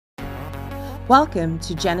Welcome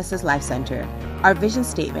to GenesisLifeCentre. Our vision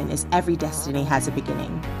statement is every destiny has a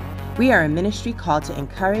beginning. We are a ministry called to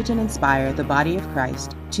encourage and inspire the body of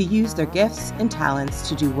Christ to use their gifts and talents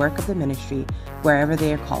to do work of the ministry wherever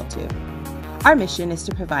they are called to. Our mission is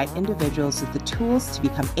to provide individuals with the tools to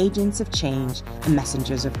become agents of change and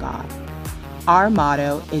messengers of God. Our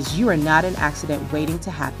motto is, "You are not an accident waiting to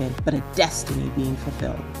happen, but a destiny being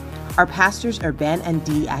fulfilled." Our pastors are Ben and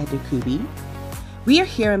Dee Adeolu. We are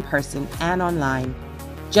here in person and online.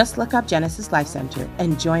 Just look up Genesis Life Center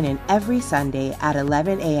and join in every Sunday at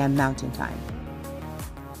 11 a.m. Mountain Time.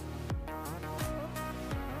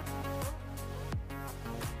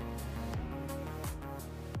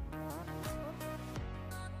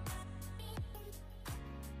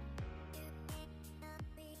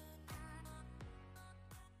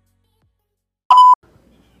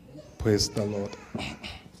 Praise the Lord.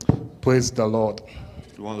 Praise the Lord.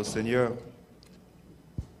 Louons le Seigneur.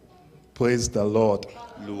 Praise the Lord.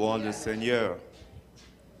 Louons le Seigneur.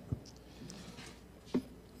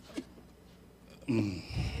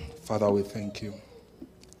 Father, we thank you.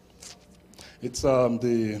 It's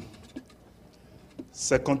the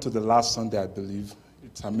second to the last Sunday, I believe.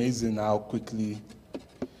 It's amazing how quickly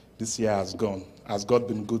this year has gone. Has God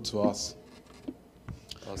been good to us?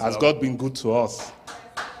 Has God been good to us?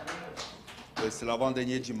 C'est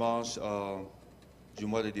l'avant-dernier dimanche du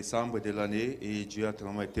mois de décembre de l'année et Dieu a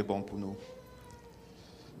tellement été bon pour nous.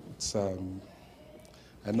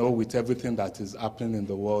 I know with everything that is happening in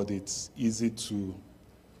the world, it's easy to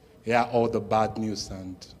hear all the bad news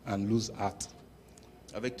and lose heart.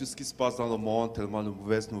 Avec tout ce qui se passe dans le monde, tellement de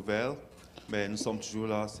mauvaises nouvelles, mais nous sommes toujours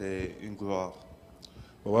là, c'est une gloire.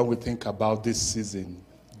 But when we think about this season,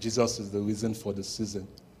 Jesus is the reason for the season.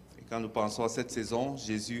 Et quand nous pensons à cette saison,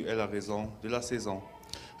 Jésus est la raison de la saison.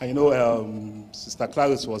 And you know, Sister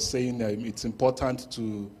Clarice was saying it's important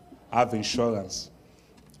to have insurance.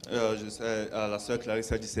 La sœur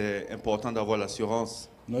Clarisse a dit c'est important d'avoir l'assurance.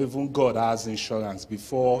 You know, even God has insurance.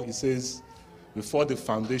 Before, he says, before the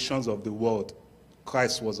foundations of the world,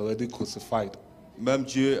 Christ was already crucified. Même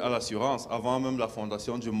Dieu a l'assurance. Avant même la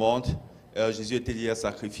fondation du monde, Jésus était lié à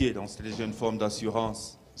sacrifier. Donc c'était déjà une forme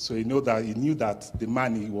d'assurance. So he knew that the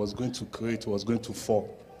man he was going to create was going to fall.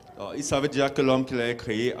 Alors, il savait déjà que l'homme qu'il avait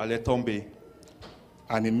créé allait tomber.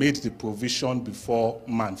 And he made the provision before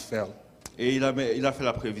man fell. Et il a fait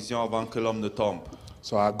la prévision avant que l'homme ne tombe.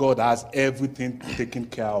 So our God has everything taken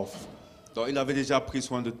care of. Donc il avait déjà pris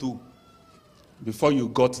soin de tout. Before you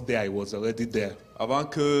got there, he was already there. Avant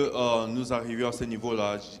que nous arrivions à ce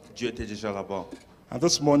niveau-là, Dieu était déjà là-bas. And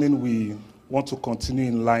this morning we want to continue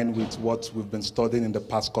in line with what we've been studying in the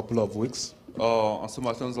past couple of weeks. En ce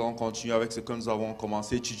matin, nous allons continuer avec ce que nous avons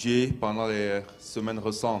commencé à étudier pendant les semaines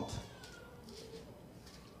récentes.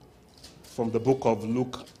 From the book of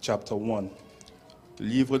Luke, chapter 1.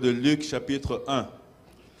 Livre de Luc, chapitre 1.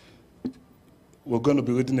 We're going to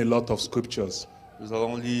be reading a lot of scriptures. Nous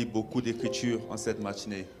allons lire beaucoup d'écritures en cette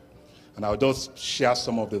matinée. And I'll just share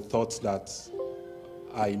some of the thoughts that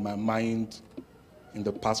are in my mind in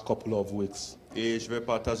the past couple of weeks. Et je vais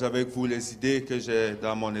partager avec vous les idées que j'ai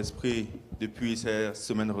dans mon esprit depuis ces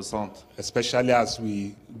semaines récentes. Especially as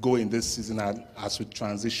we go in this season and as we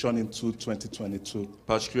transition into 2022.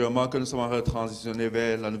 Particulièrement que nous sommes en train de transitionner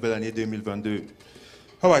vers la nouvelle année 2022.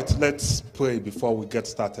 All right, let's pray before we get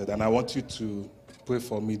started. And I want you to pray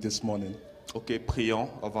for me this morning. Ok, prions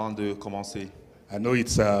avant de commencer. I know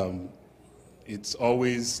it's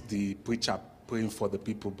always the preacher praying for the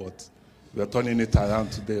people, but we're turning it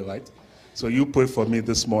around today, right? So you pray for me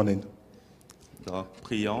this morning. Donc,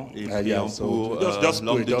 prions et prions pour just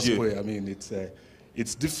l'homme de Dieu. pray. I mean,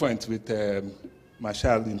 it's different with my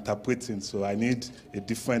child interpreting, so I need a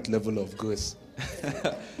different level of grace.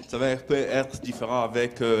 Ça va peut être différent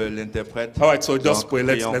avec l'interprète. All right, so just Donc, pray.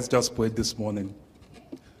 prions. Let's just pray this morning.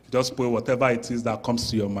 Just pray whatever it is that comes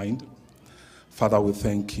to your mind. Father, we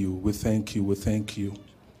thank you. We thank you. We thank you.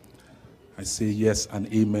 I say yes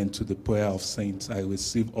and amen to the prayer of saints. I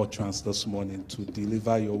receive utterance this morning to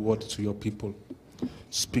deliver your word to your people.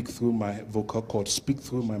 Speak through my vocal cord. Speak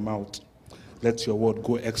through my mouth. Let your word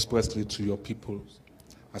go expressly to your people.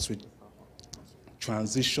 As we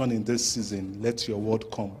transition in this season, let your word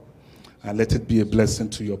come and let it be a blessing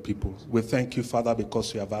to your people. We thank you, Father,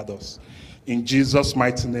 because you have had us. In Jesus'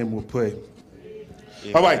 mighty name we pray.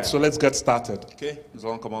 Amen. All right, so let's get started. Ok, nous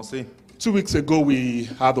allons commencer. 2 weeks ago, we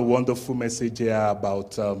had a wonderful message here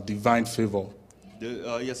about divine favor.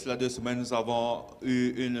 Il y a cela 2 semaines, nous avons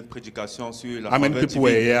eu une prédication sur la How many faveur people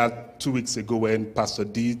were divine. here 2 weeks ago when Pastor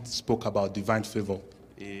D spoke about divine favor?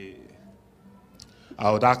 Et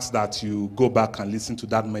I would ask that you go back and listen to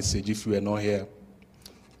that message if you were not here.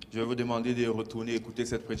 Je vais vous demander de retourner écouter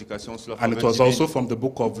cette prédication sur la And it faveur was divine also from the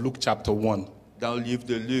book of Luke chapter 1. dans le livre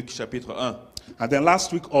de Luc, chapitre 1. And then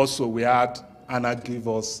last week also we had Anna give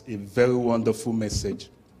us a very wonderful message.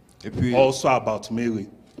 Et puis, Also about Mary.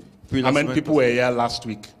 puis How la many semaine people were here last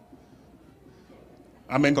week?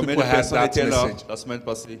 How many combien people de heard personnes that étaient là message? la semaine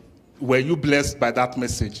passée? Were you blessed by that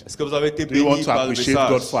message? Est-ce que vous avez été Do you want bénis to par le appreciate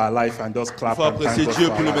God message? for our life and just Il clap faut and thank apprécier God Dieu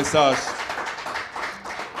for pour our le life? message.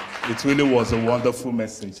 It really was a wonderful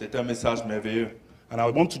message. C'est un message merveilleux. And I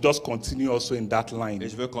want to just continue also in that line Et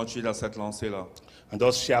je veux continuer dans cette lancée-là. and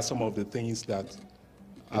just share some of the things that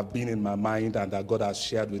have been in my mind and that God has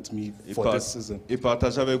shared with me for this season. Et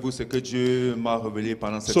partager avec vous ce que Dieu m'a révélé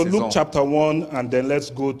pendant cette So saison. Luke chapter 1, and then let's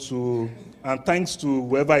go to, and thanks to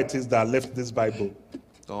whoever it is that left this Bible,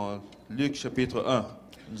 Dans Luc chapitre 1,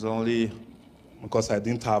 nous allons lire. because I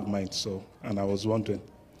didn't have mine, so, and I was wondering.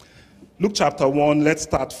 Luke chapter 1, let's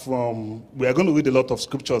start from, we are going to read a lot of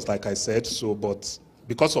scriptures, like I said, so, but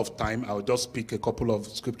because of time, I'll just pick a couple of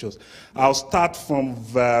scriptures. I'll start from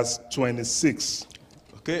verse 26.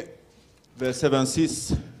 Ok. Verset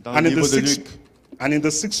 26 dans le And in, livre the de sixth, Luc. and in the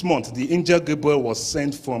 6th month, the angel Gabriel was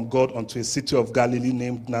sent from God unto a city of Galilee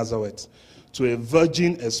named Nazareth, to a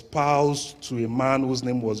virgin espoused to a man whose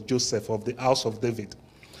name was Joseph of the house of David.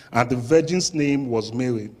 And the virgin's name was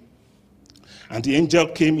Mary. And the angel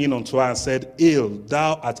came in unto her and said, Hail,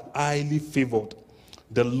 thou art highly favored.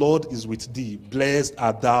 The Lord is with thee. Blessed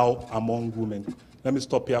art thou among women. Let me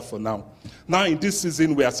stop here for now. Now, in this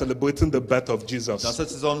season, we are celebrating the birth of Dans Jesus. cette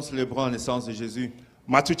saison, nous célébrons la naissance de Jésus.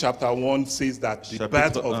 Matthew chapter 1 says that the Chapitre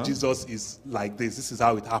birth of 1. Jesus is like this. This is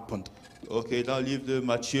how it happened. Ok, dans le livre de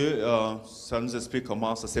Matthieu, ça nous explique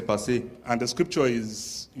comment ça s'est passé. And the scripture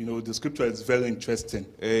is, the scripture is very interesting.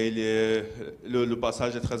 Et le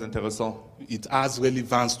passage est très intéressant. It has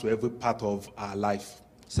relevance to every part of our life.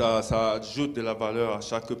 Ça ajoute de la valeur à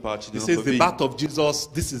chaque partie de It notre says the vie. birth of Jesus,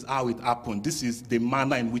 this is how it happened. This is the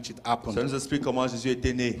manner in which it Ça happened. nous explique comment Jésus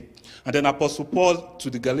était né. And then Apostle Paul to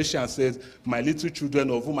the Galatians says, My little children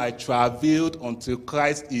of whom I travailed until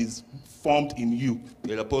Christ is formed in you.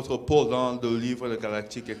 Et l'apôtre Paul, dans le livre de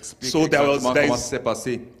Galactique, explique So there exactement comment is- ça s'est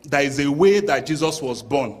passé. There is a way that Jesus was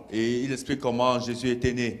born. Et il explique comment Jésus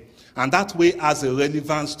était né. And that way has a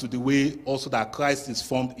relevance to the way also that Christ is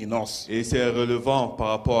formed in us. Et c'est relevant par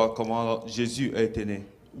rapport à comment Jésus a été né.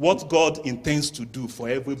 What God intends to do for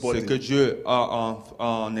Ce que everybody Dieu a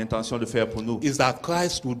en intention de faire pour nous, is that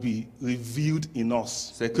Christ would be revealed in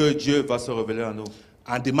us. c'est que Dieu va se révéler à nous.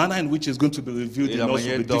 And the manner in which he's going to be revealed Et in la us will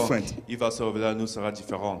manière be dont different. il va se révéler à nous sera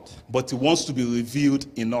différente. But he wants to be revealed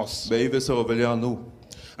in us. Mais il veut se révéler à nous.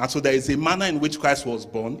 And so there is a manner in which Christ was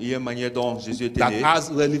born Il y a une manière dont Jésus était that né has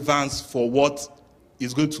relevance for what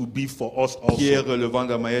is going to be for us qui est also. relevant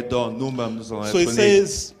de la manière dont nous-mêmes nous allons So it être nés.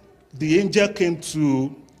 says, the angel came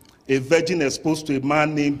to a virgin exposed to a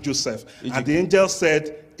man named Joseph. And the angel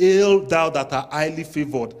said, Hail thou that art highly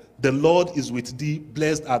favored, the Lord is with thee,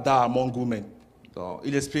 blessed art thou among women. Donc,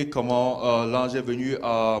 il explique comment l'ange est venu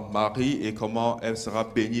à Marie et comment elle sera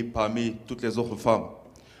bénie parmi toutes les autres femmes.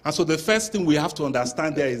 And so the first thing we have to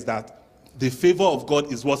understand there is that the favor of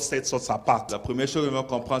God is what sets us apart. La première chose que nous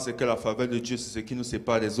comprendre, c'est que la faveur de Dieu, c'est ce qui nous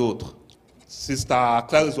sépare des autres. Sister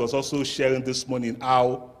Clarice was also sharing this morning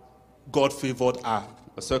how God favored her.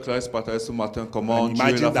 La sœur Clarisse partageait ce matin comment And Dieu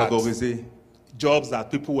imagine l'a that. favorisée, Jobs that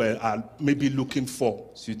people are maybe looking for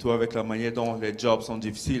surtout avec la manière dont les jobs sont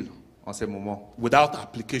difficiles en ces moments. without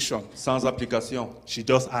application. Sans application, She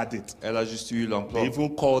just had it. elle a juste eu l'emploi. They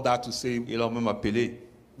even called her to say, Ils l'ont même appelé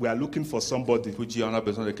we are looking for somebody, pour dire on a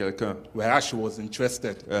besoin de quelqu'un. whereas she was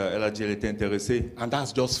interested. Elle a dit elle était intéressée. And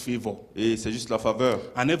that's just favor. Et c'est juste la faveur.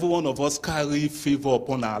 And every one of us carry favor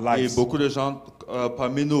upon our Et lives beaucoup de gens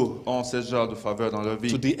parmi nous ont ce genre de faveur dans leur to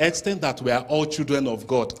vie. the extent that we are all children of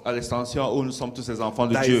God. À l'extension où nous sommes tous ces enfants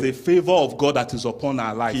de There is a Dieu, favor of God that is upon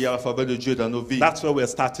our qui life. a la faveur de Dieu dans nos vies. That's where we're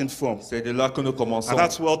starting from. C'est de là que nous commençons. And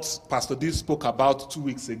that's what Pastor D spoke about 2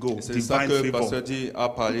 weeks ago. C'est de ça Divine que favor. Pasteur Di a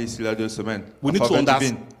parlé ici il y a 2 semaines. We La need, to faveur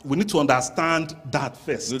divine. we need to understand that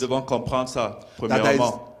first. Nous devons comprendre ça, That there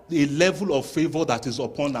premièrement. is a level of favor that is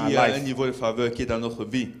upon our Il y a un life. niveau de faveur qui est dans notre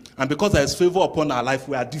vie. And because there is favor upon our life,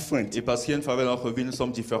 we are different. Et parce qu'il y a une faveur dans notre vie, nous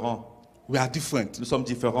sommes différents. We are different. Nous sommes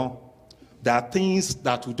différents. There are things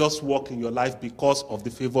that will just work in your life because of the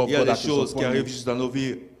favor of Il y a God des that is choses qui upon arrivent you. juste dans nos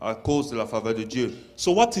vies à cause de la faveur de Dieu.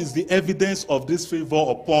 So what is the evidence of this favor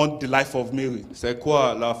upon the life of Mary? C'est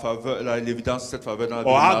quoi l'évidence de cette faveur dans la vie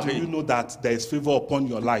Or de how do Marie? you know that there is favor upon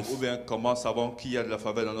your life? Ou bien comment savons qu'il y a de la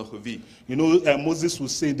faveur dans notre vie? You know, Moses will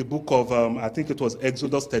say in the book of, I think it was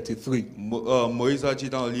Exodus 33, Moïse a dit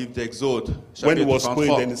dans le livre d'Exode, when he chapitre was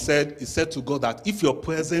praying, 33, then he said to God that if your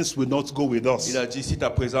presence will not go with us, il a dit, si ta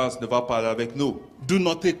présence ne va pas aller avec nous, do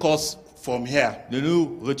not take us from here. ne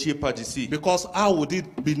nous retire pas d'ici. Because how would it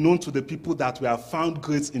be known to the people that we have found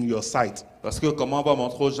grace in your sight Parce que comment on va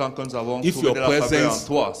montrer aux gens que nous avons if trouvé your de la faveur en presence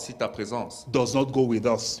toi si ta présence does not go with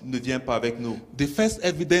us? ne vient pas avec nous? The first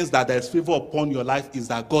evidence that there is favor upon your life is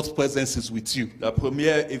that God's presence is with you. La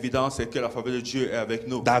première évidence c'est que la faveur de Dieu est avec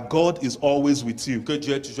nous. That God is always with you. Que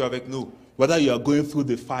Dieu est toujours avec nous. Whether you are going through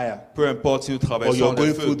the fire Peu importe si nous or traversons you're les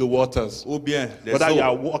going through feux the waters, ou bien les whether you eaux,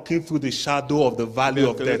 are walking through the shadow of the valley bien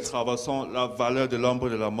of que nous death, traversons la vallée de l'ombre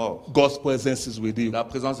de la mort. God's presence is with you. La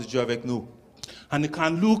présence de Dieu avec nous. And it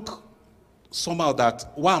can look somehow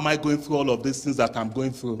that, why am I going through all of these things that I'm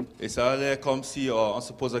going through? Et ça a l'air comme si on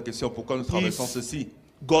se pose la question pourquoi nous traversons ceci.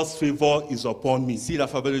 God's favor is upon me. Si la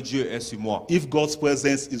faveur de Dieu est sur moi, If God's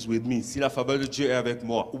presence is with me, si la faveur de Dieu est avec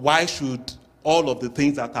moi, why should all of the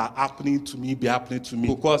things that are happening to me be happening to me?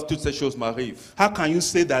 pourquoi toutes ces choses m'arrivent? How can you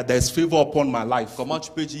say that there's favor upon my life Comment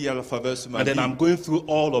tu peux dire il y a la faveur sur ma and then vie I'm going through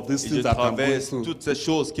all of these et things je that I'm going traverse through? toutes ces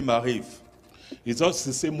choses qui m'arrivent? It's just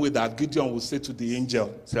the same way that Gideon will say to the angel,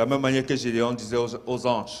 C'est la même manière que Gédéon disait aux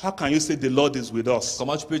anges. how can you say the Lord is with us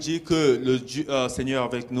Comment tu peux dire que le Seigneur est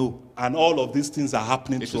avec nous and all of these things are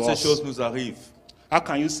happening et to toutes ces us? choses nous arrivent? How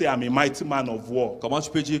can you say I'm a mighty man of war, Comment tu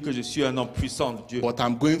peux dire que je suis un homme puissant de Dieu but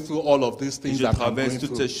I'm going through all of these et things je that I'm traverse going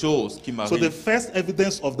toutes through? ces choses qui So the m'arrivent? first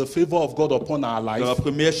evidence of the favor of God upon our Donc,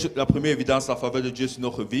 life la première évidence de la faveur de Dieu sur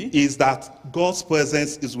notre vie, is that God's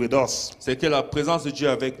presence is with us. c'est que la présence de Dieu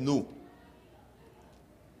avec nous.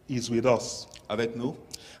 Is with us. Avec nous.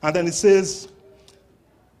 And then it says,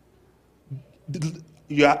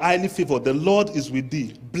 you are highly favored. The Lord is with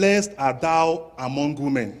thee. Blessed art thou among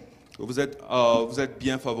women. Vous êtes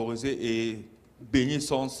bien favorisés et bénis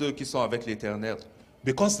sont ceux qui sont avec l'Éternel.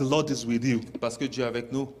 Because the Lord is with you, Parce que Dieu est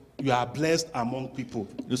avec nous. you are blessed among people.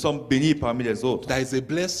 Nous sommes bénis parmi les autres. There is a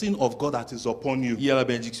blessing of God that is upon you. Il y a la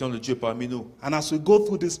bénédiction de Dieu parmi nous. And as we go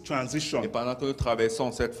through this transition, Et pendant que nous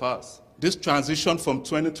traversons cette phase, this transition from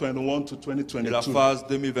 2021 to de la 2022, phase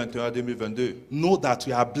 2021 à 2022, know that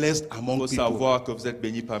you are blessed il among faut people. savoir que vous êtes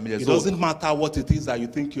bénis parmi les It autres. doesn't matter what it is that you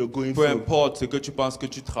think you're going Peu through importe ce que tu penses que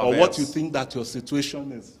tu or what you traverses, think that your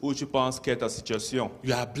situation is. ou tu penses qu'est ta situation,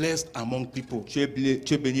 You are blessed among people. tu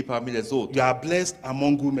es béni parmi les autres. You are blessed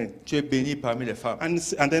among women. Tu es béni parmi les femmes.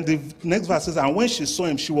 And then the next verse says, and when she saw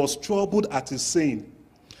him, she was troubled at his saying,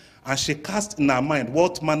 and she cast in her mind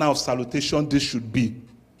what manner of salutation this should be.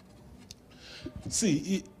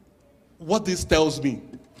 See, what this tells me,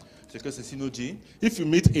 C'est que ceci nous dit, if you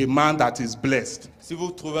meet a man that is blessed, si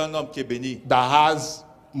vous trouvez un homme qui est béni, that has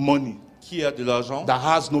money, qui a de l'argent, that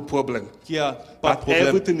has no problem, qui a pas de that problème,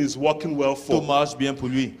 everything is working well tout for, marche bien pour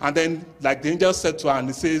lui. and then like the angel said to her, and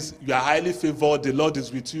he says, you are highly favored, the Lord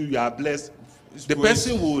is with you, you are blessed. The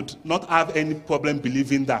person would not have any problem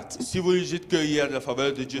believing that. Si vous lui dites qu'il y a de la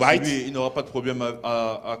faveur de Dieu Right. sur lui, il n'aura pas de problème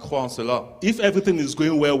à croire en cela. If everything is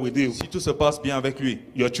going well with you, Si tout se passe bien avec lui,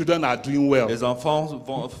 your children are doing well, les enfants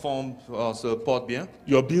se portent bien,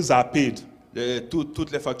 your bills are paid,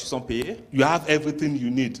 toutes les factures sont payées, you have everything you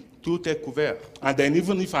need. tout est couvert. And then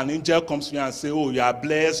even if an angel comes to you and say, oh, you are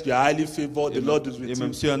blessed, you are highly favored, the Lord is Et with même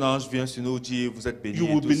you, si un ange vient sur nous dire vous êtes bénis, You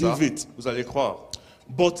et will tout ça, believe it. vous allez croire.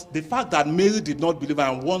 but the fact that Mary did not believe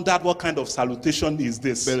and wondered what kind of salutation is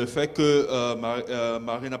this, Mais le fait que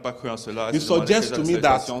Marie n'a pas cru en cela, it se demandait suggests quelle to me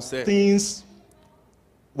that salutation c'est. things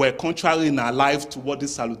were contrary in her life to what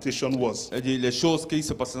this salutation was. Elle dit, les choses qui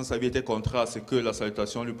se passaient dans sa vie étaient contraires à ce que la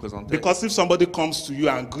salutation lui présentait. Because if somebody comes to you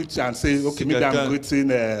and greets you and says, okay, Si maybe I'm quelqu'un-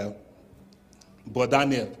 greeting Brother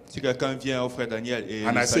Daniel, Si quelqu'un vient au frère Daniel et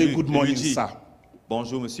and lui I say, salue, good et lui morning, dit, sir.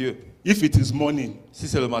 bonjour monsieur, If it is morning si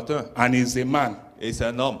c'est le matin and he's a man, et c'est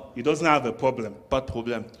un homme, he doesn't have a problem. pas de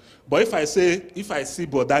problème. But if I see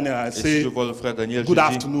Brother Daniel and I Et si say, je vois le frère Daniel, good je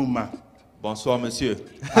dis, afternoon, man, bonsoir monsieur,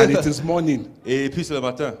 and it is morning et puis c'est le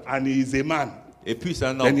matin, and he is a man, et puis c'est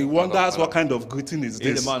un homme. then he wonders Alors, what kind of greeting is et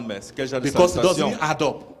il this, demande, mais quel genre de because it salutation? doesn't add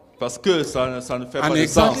up. Parce que ça ne fait pas And de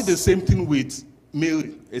exactly sens. the same thing with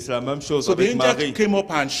Mary. Et c'est la même chose So the avec angel Marie. came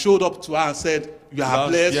up and showed up to her and said, you are L'ange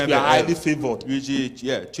blessed, vient you are vers elle. highly favored. Lui dit,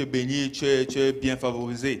 yeah, tu es béni, tu es bien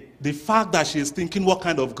favorisé. The fact that she is thinking, what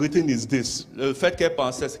kind of greeting is this, Le fait qu'elle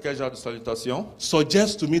pensait, c'est quel genre de salutation,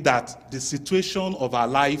 suggests to me that the situation of her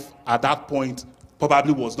life at that point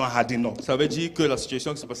probably was not hard enough. ça veut dire que la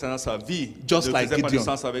situation qui se passait dans sa vie Just ne like faisait pas de Gideon.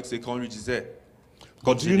 sens avec ce qu'on lui disait.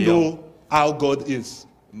 But do you know how God is?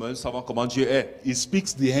 Mais nous savons comment Dieu est. He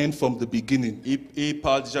speaks the end from the beginning. Il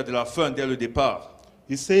parle déjà de la fin dès le départ.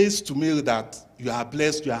 He says to me that you are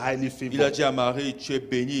blessed, you are highly favored. Il a dit à Marie, tu es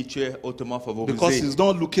bénie, tu es hautement favorisée. Because he's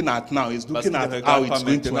not looking at now, he's looking at how it's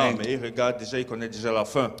going to end. Mais il regarde déjà, il connaît déjà la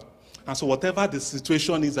fin. And so whatever the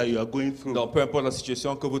situation is that you are going through, Donc peu importe la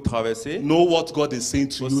situation que vous traversez, know what God is saying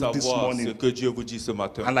to you this savoir morning. ce que Dieu vous dit ce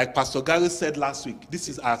matin. And like Pastor Gary said last week, this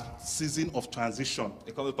is a season of transition.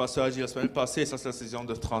 Et comme le pasteur a dit la semaine passée, ça c'est la saison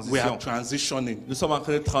de We are transition. transitioning. Nous sommes en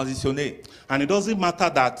train de transitionner. And it doesn't matter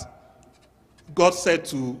that God said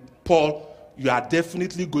to Paul, you are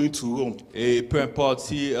definitely going to Rome. Et peu importe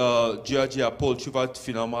si Dieu a dit à Paul, tu vas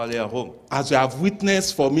finalement aller à Rome. As you have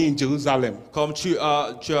witnessed for me in Jerusalem. Comme tu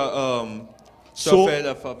as So- fait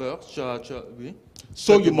la faveur, oui.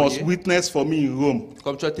 So Tu as you must témoigné. witness for me in Rome.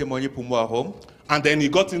 Comme tu as témoigné pour moi à Rome, And then he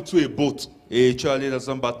got into a boat. et tu es allé dans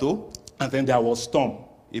un bateau, And then there was storm.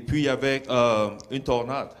 et puis il y avait une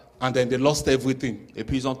tornade, And then they lost everything. et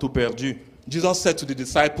puis ils ont tout perdu. Jesus said to the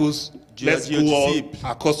disciples, Dieu a let's dit aux go disciples,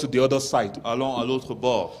 across to the other side. Allons à l'autre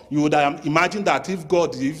bord. You would imagine that if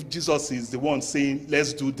Jesus is the one saying,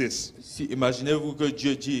 let's do this, Si, imaginez-vous que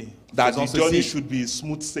Dieu dit, that faisons the journey ceci. should be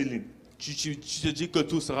smooth sailing. Tu te dis que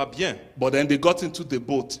tout sera bien. But then they got into the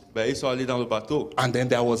boat, Ben, ils sont allés dans le bateau. and then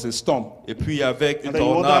there was a storm. Et puis il y avait une And then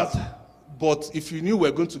you tornade. wonder, but if you knew we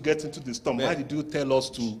were going to get into the storm, why did you tell us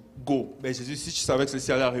to go? Mais Jésus, si tu savais que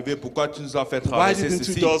ceci allait arriver, pourquoi tu nous as fait Why traverser didn't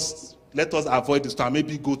you ceci? just let us avoid the storm,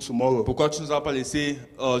 maybe go tomorrow? Pourquoi tu nous as pas laissé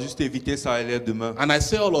juste éviter ça aller demain? And I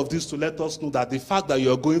say all of this to let us know that the fact that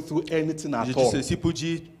you are going through anything Je at dis all ceci pour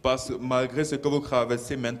dire, parce que malgré ce que vous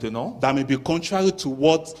traversez maintenant, that may be contrary to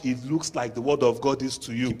what it looks like the word of God is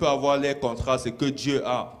to qui you, peut avoir les contrats, ce que Dieu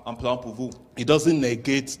a en plan pour vous. it doesn't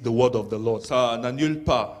negate the word of the Lord. Ça n'annule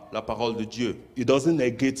pas la parole de Dieu. It doesn't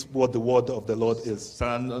negate what the word of the Lord is.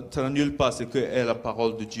 Ça n'annule pas ce que est la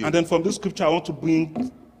parole de Dieu. And then from this scripture, I want to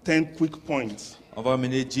bring 10 quick points. On va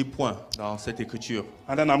amener 10 points dans cette écriture.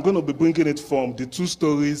 And then I'm going to be bringing it from the two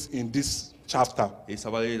stories in this chapter. Et ça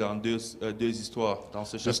va aller dans deux histoires dans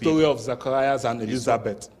ce The story chapitre. of Zacharias and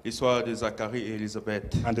Elizabeth, L'histoire de Zacharie et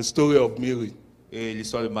Élisabeth. and the story of Mary, Et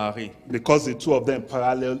l'histoire de Marie. because the two of them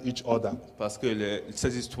parallel each other. Parce que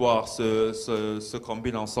ces histoires se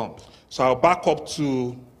combinent ensemble. So I'll back up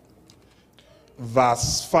to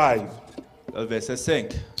verse 5. Verset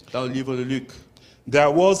 5, dans le livre de Luc.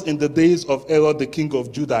 There was in the days of Herod the king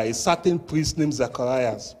of Judah a certain priest named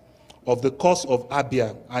Zacharias of the course of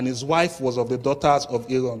Abia, and his wife was of the daughters of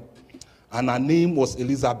Aaron, and her name was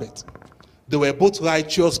Elizabeth. They were both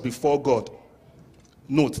righteous before God.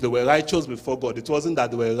 Note, they were righteous before God. It wasn't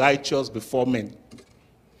that they were righteous before men.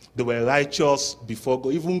 They were righteous before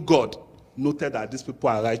God. Even God noted that these people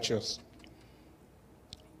are righteous.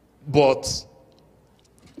 But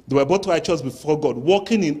they were both righteous before God,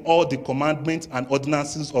 walking in all the commandments and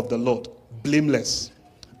ordinances of the Lord, blameless.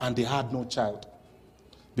 And they had no child,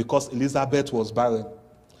 because Elizabeth was barren.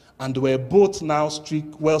 And they were both now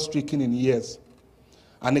well stricken in years.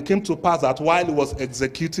 And it came to pass that while he was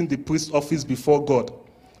executing the priest's office before God,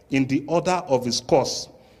 in the order of his course,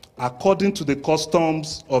 according to the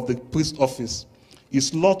customs of the priest's office,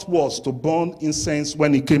 his lot was to burn incense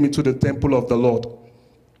when he came into the temple of the Lord.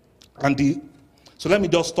 So let me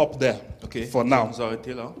just stop there for now. Nous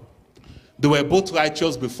arrêter là. They were both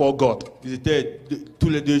righteous before God, Ils étaient tous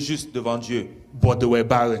les deux justes devant Dieu. but they were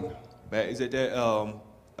barren. Mais ils étaient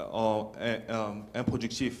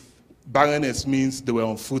improductifs, Barrenness means they were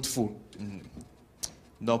unfruitful.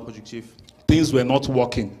 non productifs. Things were not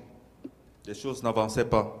working. Les choses n'avançaient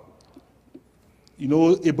pas. You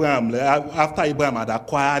know, Abraham, after Abraham had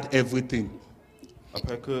acquired everything,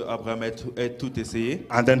 Après que Abraham ait tout essayé,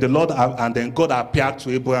 and then God appeared to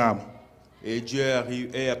Abraham. et Dieu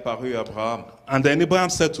est apparu à Abraham. And then Abraham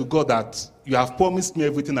said to God that you have promised me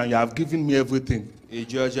everything and you have given me everything, Et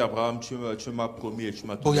Dieu a dit à Abraham, tu m'as promis et tu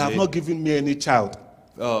m'as tout but you have donné. not given me any child.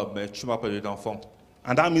 Mais tu m'as pas donné d'enfant.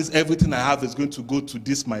 And that means everything I have is going to go to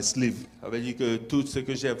this, my slave. Ça veut dire que tout ce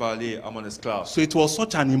que j'ai va aller à mon esclave. So it was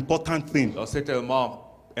such an important thing, Alors c'est tellement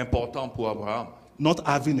important pour Abraham not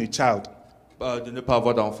having a child. de ne pas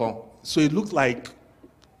avoir d'enfant. So it looked like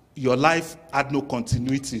your life had no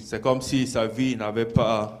continuity, C'est comme si sa vie n'avait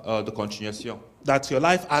pas de continuation, that your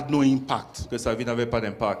life had no impact, que sa vie n'avait pas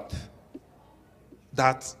d'impact,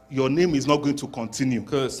 that your name is not going to continue.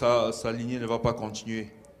 que sa lignée ne va pas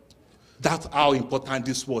continuer. That's how important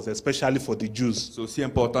this was, especially for the Jews. C'est aussi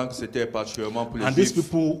important que c'était particulièrement pour les And these Juifs.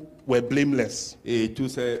 people were blameless. Et tous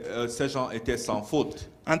ces gens étaient sans faute.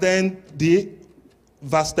 And then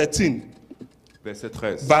verse 13, Verset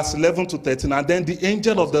 13. verse 11 to 13, and then the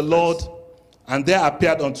angel of the Lord And there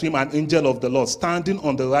appeared unto him an angel of the Lord, standing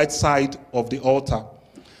on the right side of the altar.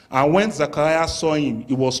 And when Zacharias saw him,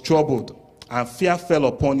 he was troubled, and fear fell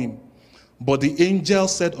upon him. But the angel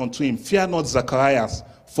said unto him, Fear not, Zacharias,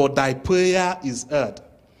 for thy prayer is heard.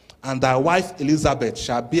 And thy wife Elizabeth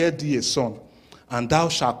shall bear thee a son, and thou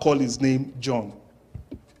shalt call his name John.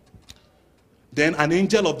 Then an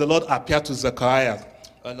angel of the Lord appeared to Zacharias.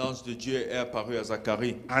 Un ange de Dieu est apparu à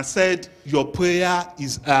Zacharie. And said, Your prayer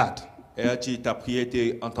is heard. Et a dit, ta prière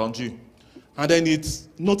été entendue. And then it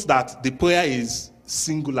notes that the prayer is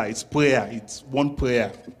singular. It's prayer. It's one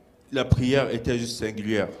prayer. La prière était juste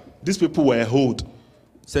singulière. These people were old.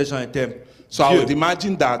 Ces gens étaient So I vieux. would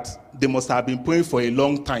imagine that they must have been praying for a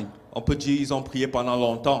long time. On peut dire ils ont prié pendant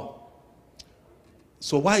longtemps.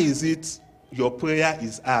 So why is it your prayer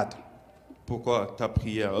is heard? Pourquoi ta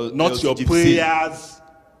prière Not est your aussi difficile? prayers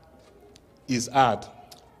is heard.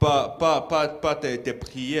 Pas tes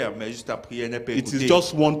prières, mais juste ta prière n'est pas It is écoutée.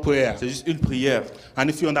 just one prayer. C'est juste une prière. And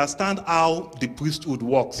if you understand how the priesthood Et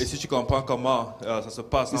works, si tu comprends comment ça se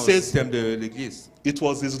passe dans It le says- système de l'Église, it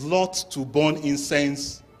was his lot to burn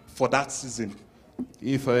incense for that season.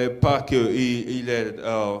 il ne fallait pas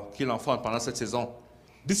qu'il enfante pendant cette saison.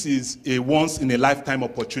 This is a once in a lifetime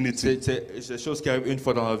opportunity. C'est des choses qui arrivent une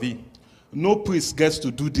fois dans la vie. No priest gets to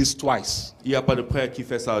do this twice. Il n'y a pas de prêtre qui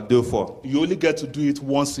fait ça deux fois. You only get to do it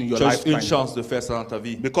once in your Tu as juste une lifetime. chance de faire ça dans ta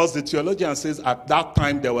vie. Because the theologian says at that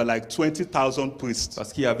time there were like 20,000 priests.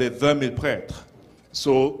 Parce qu'il y avait 20 000 prêtres.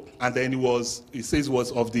 So, and then he says it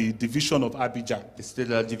was of the division of Abijah. Et c'était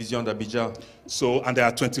de la division d'Abidjan. So, and there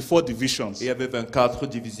are 24 divisions. Et il y avait 24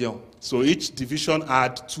 divisions. So each division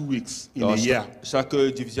had 2 weeks in a Donc, year. chaque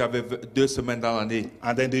division avait 2 semaines dans l'année.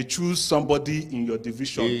 And then they choose somebody in your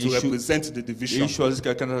division Et to ils represent the Et division. ils choisissent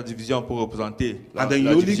quelqu'un dans la division pour représenter la And then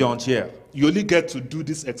la you division entière. You only get to do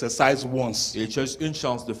this exercise once. Et tu as juste une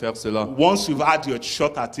chance de faire cela. Once you've had your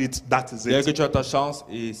shot at it, that is Dès que it. tu as ta chance,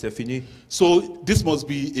 et c'est fini. So this must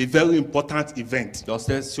be a very important event. Donc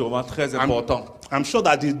c'est sûrement très important. I'm sure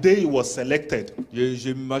that the day he was selected,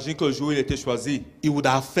 J'imagine que le jour où il était choisi, he would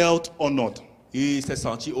have felt honored. il s'est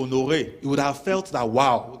senti honoré. He would have felt that,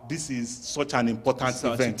 wow, this is such an important Il s'est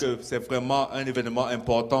senti event. que c'est vraiment un événement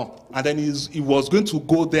important. And then he was going to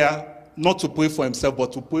go there not to pray for himself,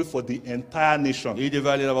 but to pray for the entire nation. Et il devait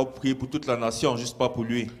aller là-bas pour prier pour toute la nation, juste pas pour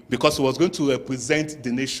lui. Because he was going to represent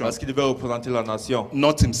the nation, Parce qu'il devait représenter la nation,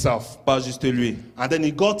 not himself. pas juste lui. And then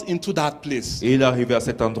he got into that place Et il est arrivé à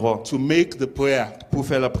cet endroit to make the prayer. pour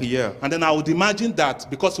faire la prière. And then I would imagine that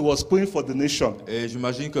because he was praying for the nation, Et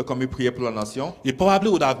j'imagine que comme il priait pour la nation, he probably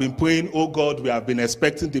would have been praying, oh God, we have been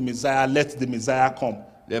expecting the Messiah, let the Messiah come.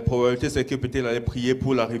 les probabilités c'est que peut-être il allait prier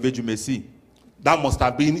pour l'arrivée du Messie. That must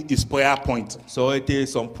have been his prayer point. Ça aurait été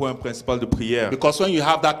son point principal de prière. Because when you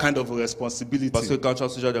have that kind of responsibility, Parce que quand tu as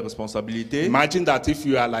ce genre de responsabilité, imagine that if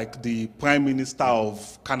you are like the Prime Minister of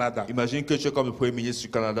Canada imagine que tu es comme le Premier ministre du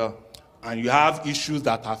Canada and you have issues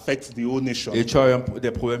that affect the whole nation, et tu as des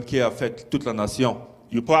problèmes qui affectent toute la nation.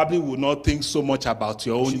 you probably will not think so much about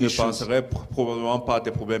your own Tu ne issues penserais probablement pas à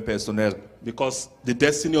tes problèmes personnels. because the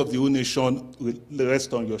destiny of the whole nation will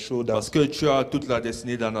rest on your shoulders. Parce que tu as toute la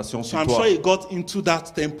destinée de la nation So sur I'm toi. sure he got into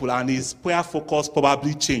that temple and his prayer focus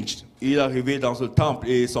probably changed. Il est arrivé dans le temple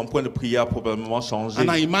et son point de prière a probablement changé.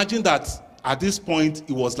 And I imagine that at this point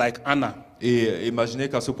it was like Anna. Et imaginez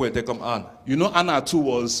qu'à ce point, il était comme Anne. You know, Anna too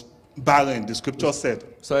was barren, the scripture said.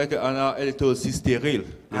 Vous savez qu'Anna, elle était aussi stérile.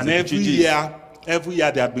 Les And Écritures disent. every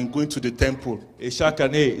year they had been going to the temple. Et chaque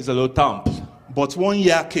année, ils allaient au temple. But one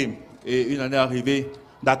year came Et une année arrivée,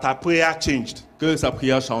 that her prayer changed. que sa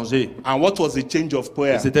prière a changé. And what was the change of Et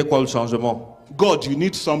prayer? c'était quoi le changement? God, you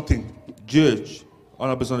need something. Dieu, on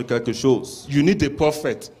a besoin de quelque chose. You need a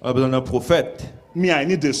prophet. On a besoin d'un prophète. Me, I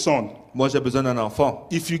need a son. Moi, j'ai besoin d'un enfant.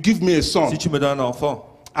 If you give me a son, Si tu me donnes un enfant,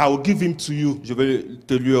 I will give him to you je vais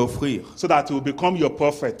te lui offrir so that he will become your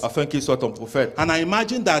prophet. afin qu'il soit ton prophète. And I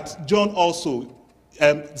imagine that John also,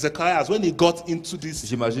 Zacharias, when he got into this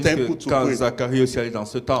J'imagine temple que to quand pray, Zacharie aussi allait dans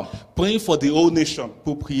ce temple praying for the whole nation,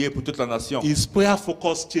 pour prier pour toute la nation, his prayer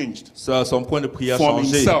focus changed son point de prière a from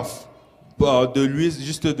changé. himself. De lui,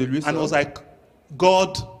 juste de lui. And I was like,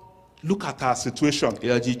 God, look at our situation. Il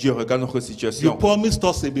a dit, Dieu, regarde notre You situation. promised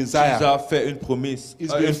us a Tu nous Messiah. as fait une promesse.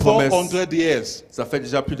 It's been Une promesse. 400 years Ça fait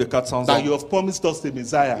déjà plus de 400 that you ans. have promised us the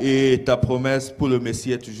Messiah. Et ta promesse pour le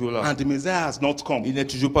Messie est toujours là. And the Messiah has not come. Il n'est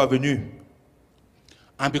toujours pas venu.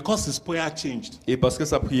 And because his prayer changed, Et parce que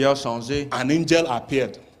sa prière a changé, an angel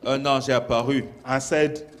appeared un ange est apparu. and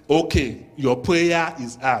said, okay, your prayer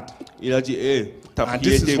is heard. Il a dit, ta And prière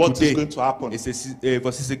this est is what is écoutée. going to happen. Et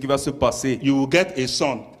voici ce qui va se passer. You will get a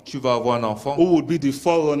son Tu vas avoir un enfant who will be the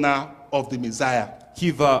forerunner of the Messiah. qui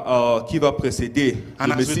va précéder And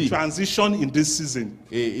le as we Messie. transition in this season,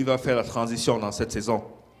 Et il va faire la transition dans cette saison.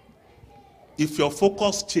 if your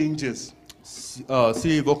focus changes,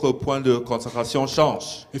 Si votre point de concentration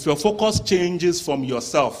change, if your focus changes from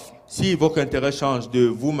yourself, si votre intérêt change de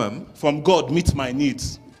vous-même, from God, meet my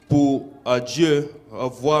needs, pour Dieu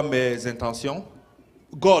voir mes intentions,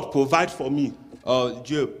 God, provide for me,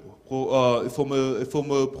 Dieu, il faut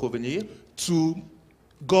me provenir, to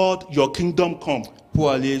God, your kingdom come, pour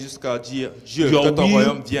aller jusqu'à dire, Dieu, Your que ton will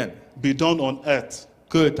royaume vienne, be done on earth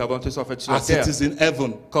que ta volonté soit faite sur la as it terre, is in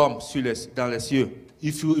heaven. comme dans les cieux.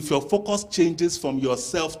 If your focus changes from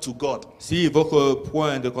yourself to God, Si votre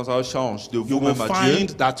point de concentration change de you will vous-même à Dieu,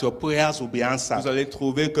 find that your prayers will be vous answered. allez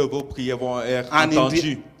trouver que vos prières vont être And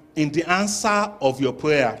entendues. in the answer of your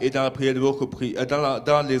prayer, Et dans la prière de votre prière,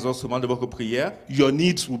 dans les instruments de votre prière, your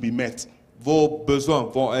needs will be met. vos besoins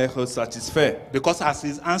vont être satisfaits. Because as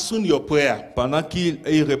he's answering your prayer, Pendant qu'il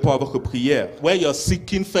répond à votre prière, where you're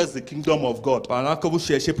seeking first the kingdom of God pendant que vous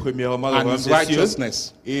cherchez premièrement le and royaume his des cieux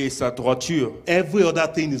righteousness, et sa droiture, every other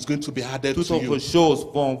thing is going to be added toutes to autres you. choses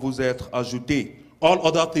vont vous être ajoutées. All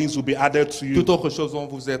other things will be added to you. Toutes autres choses vont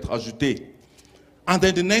vous être ajoutées. And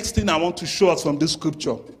then the next thing I want to show us from this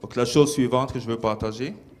scripture, Donc la chose suivante que je veux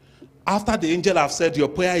partager, after the angel have said your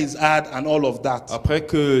prayer is heard and all of that, après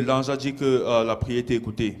que l'ange a dit que la prière était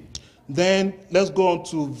écoutée, then let's go on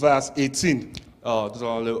to verse 18. nous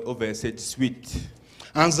allons aller au verset 18.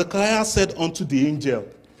 And Zechariah said unto the angel,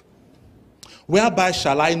 whereby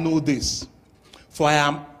shall I know this? For I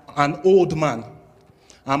am an old man,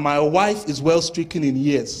 and my wife is well stricken in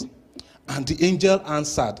years. And the angel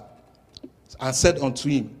answered and said unto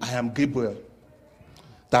him, I am Gabriel,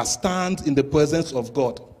 that stand in the presence of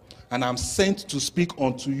God, and am sent to speak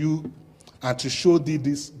unto you and to show thee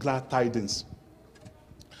these glad tidings.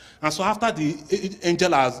 And so after the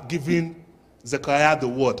angel has given Zechariah the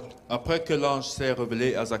word, Après que l'ange s'est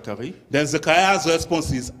révélé à Zacharie, then Zechariah's response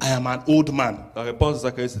is, I am an old man. la réponse de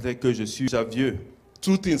Zacharie c'était que je suis déjà vieux.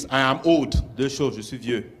 Two things, I am old, Deux choses, je suis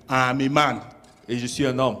vieux I am a man. et je suis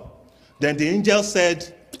un homme. Then the angel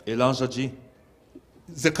said, Et l'ange a dit,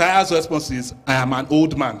 Zechariah's response is, I am an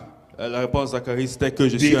old man. la réponse de Zacharie c'était que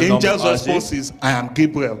je The suis un homme angel's âgé response is, I am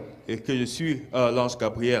Gabriel. et que je suis l'ange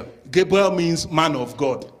Gabriel. Gabriel means man of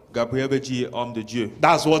God. Gabriel veut dire homme de Dieu.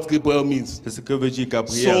 That's what Gabriel means. C'est ce que veut dire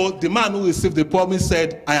Gabriel. So the man who received the promise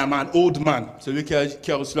said, I am an old man. Celui qui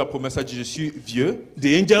a reçu la promesse a dit je suis vieux. The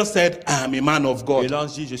angel said, I am a man of Et God.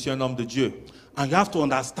 l'ange dit je suis un homme de Dieu. And you have to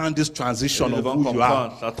understand this Et transition nous of devons who you are.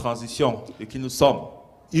 comprendre la transition de qui nous sommes.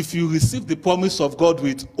 If you receive the promise of God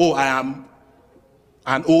with, oh, I am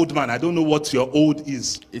an old man, I don't know what your old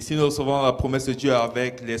is. Et si nous recevons la promesse de Dieu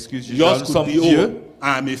avec l'excuse de Yours nous could sommes be, vieux, oh,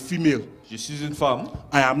 I am a female. je suis une femme,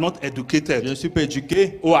 I am not je educated. ne suis pas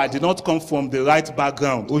éduqué, Oh, I did not come from the right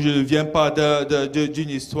background. ou je ne viens pas d'une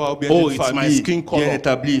histoire ou bien Oh, d'une it's my famille skin color. bien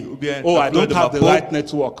établie, ou bien Oh, la I couleur don't de ma have the peau, right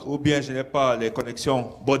network. ou bien je n'ai pas les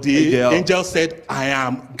connexions But the idéales. angel said, I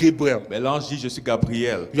am Gabriel. Mais l'ange dit je suis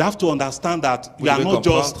Gabriel. You have to understand that you Vous are devez not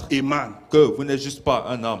just comprendre. a man. Que vous n'êtes juste pas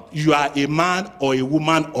un homme. You are a man or a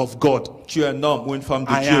woman of God. Tu es un homme ou une femme de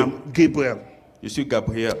I Dieu. am Gabriel. Je suis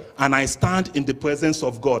Gabriel. And I stand in the presence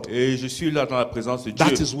of God. Et je suis là dans la présence de That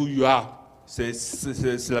Dieu. is who you are. C'est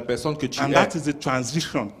la personne que tu And es. that is the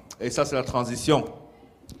transition. Et ça, c'est la transition.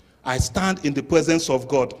 I stand in the presence of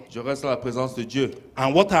God. Je reste dans la présence de Dieu.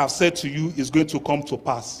 And what I have said to you is going to come to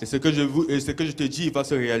pass. Et ce que je te dis va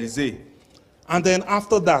se réaliser. And then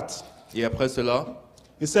after that, Et après cela,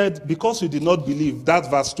 he said, because you did not believe, that's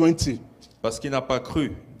verse 20. parce qu'il n'a pas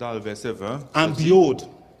cru, dans le verset 20, And behold,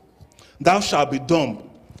 thou shalt be dumb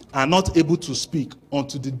and not able to speak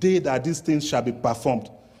unto the day that these things shall be performed,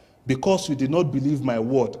 because you did not believe my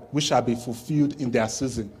word, which shall be fulfilled in their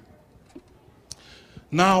season.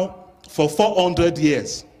 Now, for 400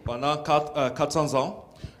 years, pendant 400 ans,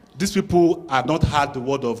 these people had not heard the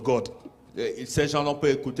word of God. ces gens n'ont pas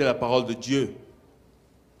écouté la parole de Dieu.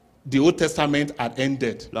 The Old Testament had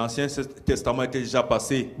ended. L'Ancien Testament était déjà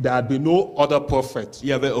passé. There had been no other prophet. Il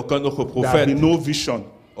n'y avait aucun autre There had prophète, been no vision.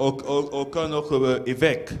 aucun autre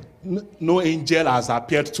évêque, No angel has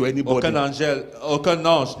appeared to anybody. aucun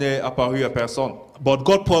ange n'est apparu à personne. But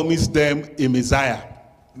God promised them a Messiah.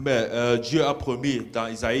 Mais Dieu a promis dans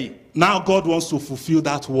Isaïe. Now God wants to fulfill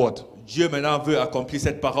that word. Dieu maintenant veut accomplir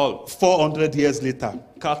cette parole. 400 years later.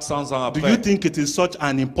 400 ans Do après. you think it is such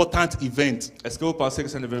an important event Est-ce que vous pensez que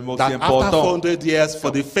c'est un événement aussi that after important 400 years,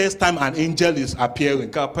 for the first time, an angel is appearing?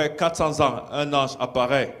 qu'après 400 ans, un ange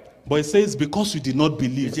apparaît? But it says, because you did not Il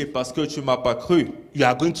believe, dit parce que tu m'as pas cru, you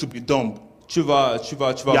are going to be dumb. tu vas You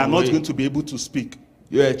are not mourir. going to be able to speak.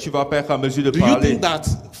 Tu vas pas être en mesure de Do you parler. think that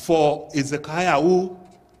for Ezekiah who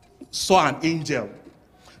saw an angel,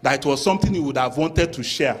 that it was something he would have wanted to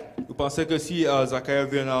share? Vous pensez que si Zacharie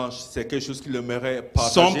vit un ange, c'est quelque chose qu'il aimerait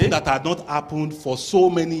Something partager? that had not happened for so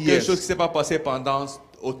many Quelque chose qui years. ne s'est pas passé pendant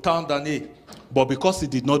autant d'années. But because he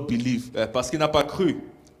did not believe, Parce qu'il n'a pas cru.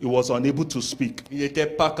 he was unable to speak. Il n'était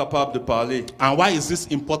pas capable de parler. And why is this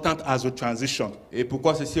important as we transition? Et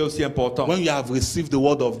pourquoi ceci est aussi important? When you have received the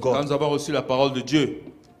word of Quand God. nous avons reçu la parole de Dieu.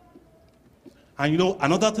 And you know,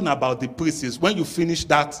 another thing about the priest is when you finish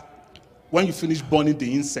burning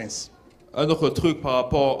the incense, Un autre truc par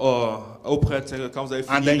rapport au prêtre, quand vous avez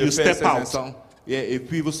And fini then de you faire step ces out. instants, et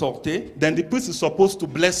puis vous sortez, then the priest is supposed to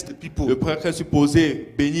bless the people. le prêtre est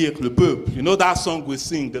supposé bénir le peuple. You know that song we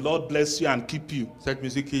sing, the Lord bless you and keep you. Cette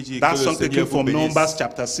musique qui dit That que le song Seigneur taken vous from bénisse. Numbers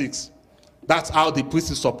chapter 6. That's how the priest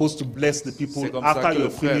is supposed to bless the people C'est comme ça after que you le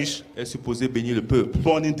prêtre finish est supposé bénir le peuple.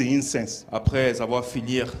 burning the incense. Après avoir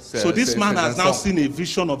fini So this man has now instants, seen a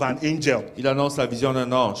vision of an angel, il annonce la vision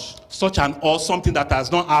d'un ange. or something that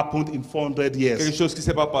has not happened in 400 Quelque years. chose qui ne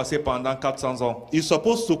s'est pas passé pendant 400 ans. He's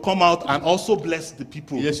supposed to come out and also bless the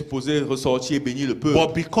people. Il est supposé ressortir et bénir le peuple.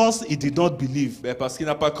 But because he did not believe, Mais parce qu'il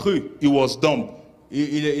n'a pas cru, he was dumb.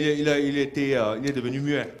 il est devenu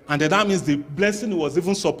muet. And then that means the blessing he was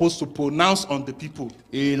even supposed to pronounce on the people,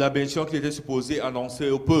 Et la bénédiction qu'il était supposé annoncer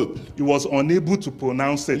au peuple, he was unable to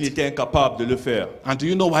pronounce il it. était incapable de le faire. And do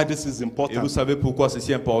you know why this is Et vous important? savez pourquoi c'est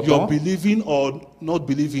Your important? believing or not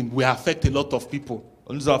believing will affect a lot of people.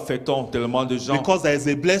 Nous affectons tellement de gens. Because there is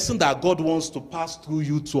a blessing that God wants to pass through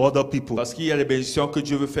you to other people. Parce qu'il y a des bénédictions que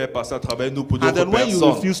Dieu veut faire passer à travers nous pour And d'autres then when you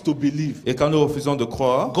personnes. refuse to believe, Et quand nous refusons de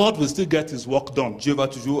croire, God will still get his work done. Dieu va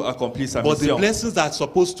toujours accomplir sa But the mission. blessings that are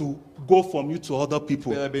supposed to go from you to other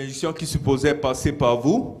people, Mais la bénédiction qui supposait passer par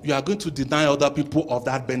vous, you are going to deny other people of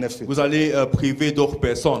that benefit. vous allez priver d'autres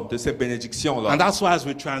personnes de cette bénédiction-là. And that's why as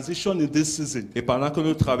we transition in this season, Et pendant que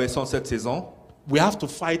nous traversons cette saison, we have to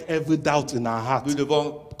fight every doubt in our heart. nous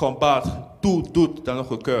devons combattre tout doute dans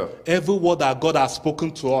notre cœur. Every word that God has spoken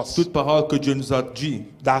to us Toute parole que Dieu nous a dit,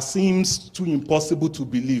 that seems too impossible to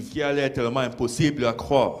believe, qui a l'air tellement impossible à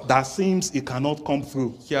croire, that seems it cannot come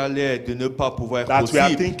through, qui a l'air de ne pas pouvoir être that we are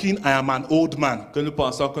possible, thinking, I am an old man. que nous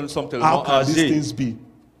pensons que nous sommes How tellement can these âgés. things be?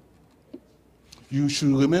 You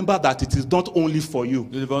should remember that it is not only for you,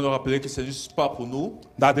 Nous devons nous rappeler que c'est juste pas pour nous,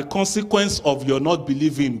 that the consequence of your not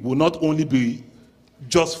believing will not only be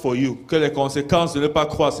just for you, que les conséquences de ne pas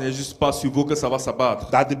croire, ce n'est juste pas sur vous que ça va s'abattre.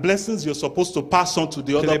 that the blessings you're supposed to pass on to the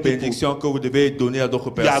Que les other people, bénédictions que vous devez donner à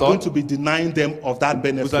d'autres you are going personnes, to be denying them of that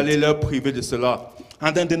vous allez benefit. leur priver de cela.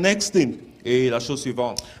 And then the next thing, Et la chose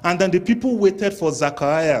suivante, and then the people waited for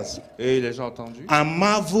Zacharias et les gens ont entendu, and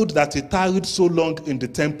marveled that he tarried so long in the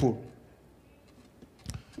temple.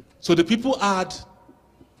 So the people had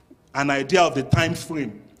an idea of the time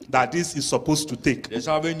frame that this is supposed to take. les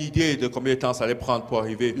gens avaient une idée de combien de temps ça allait prendre pour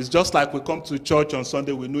arriver. It's just like we come to church on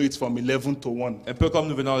Sunday, we know it's from 11 to 1. Un peu comme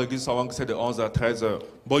nous venons à l'église, savons que c'est de 11 à 13 heures.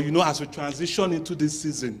 But you know, as we transition into this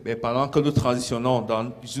season, Mais pendant que nous transitionnons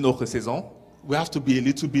dans une autre saison, we have to be a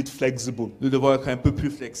little bit flexible. nous devons être un peu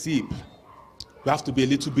plus flexibles. We have to be a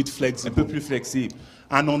little bit Un peu flexible plus flexibles.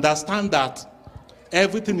 and understand that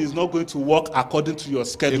everything is not going to work according to your Et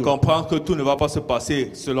schedule. comprendre que tout ne va pas se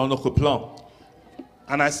passer selon notre plan.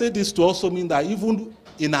 And I say this to also mean that even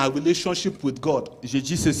in our relationship with God, Je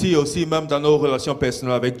dis ceci aussi même dans nos relations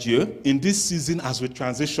personnelles avec Dieu. in this season as we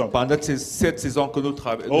transition, Pendant cette saison que nous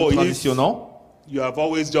Oh, if- transitionnons, you have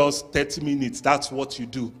always just 30 minutes. That's what you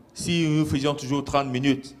do si nous faisions toujours 30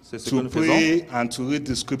 minutes, c'est ce que to nous faisons, pray and to read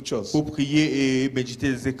the scriptures pour prier et méditer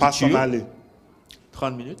les Écritures, personally.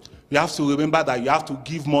 30 minutes. You have to remember that you have to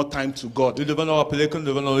give more time to God. Nous devons nous rappeler que nous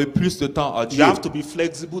devons donner plus de temps à You Dieu. have to be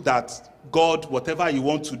flexible that God, whatever you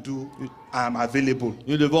want to do, I'm available.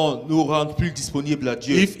 Nous devons nous rendre plus disponibles à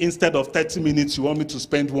Dieu. If instead of 30 minutes you want me to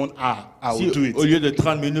spend 1 hour, I Si will do au it. lieu de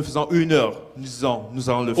 30 minutes, nous faisons 1 heure, nous disons, nous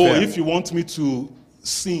allons le Or faire. if you want me to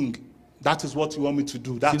sing, that is what you want me to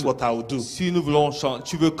do. That's what I will do. Si nous voulons chanter,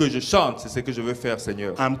 tu veux que je chante, c'est ce que je veux faire,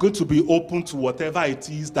 Seigneur. I'm going to be open to whatever it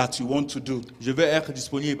is that you want to do. Je vais être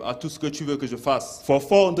disponible à tout ce que tu veux que je fasse. For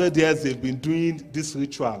 400 years, they've been doing this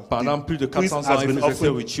ritual. Pendant plus de The priest 400 ans, has ils been faisaient ce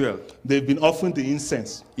offering, rituel. they've been offering the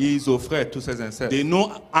incense. Ils offraient tous ces incenses. They know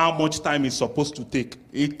how much time it's supposed to take.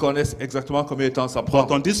 Ils connaissent exactement combien de temps ça prend.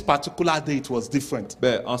 But on this particular day, it was different.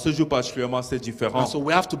 Ben, en ce jour particulièrement, c'est différent. And so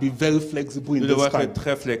we have to be very flexible in Nous this devons time. être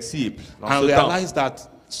très flexibles dans And ce temps. realize that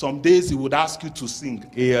some days he would ask you to sing.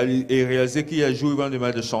 Et réaliser qu'il y a des jours où il va nous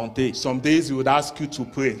demander de chanter. Some days he would ask you to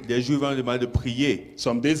pray. Des jours où il va nous demander de prier.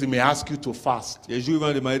 Some days he may ask you to fast. Des jours où il va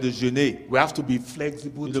nous demander de jeûner. We have to be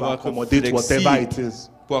flexible Nous to devons être accommodate whatever it flexibles is.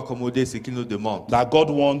 pour accommoder ce qu'il nous demande. that God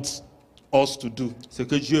wants us to do. Ce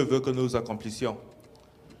que Dieu veut que nous accomplissions.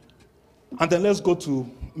 And then let's go to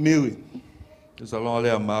Mary. Nous allons aller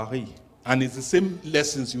à Marie. And it's the same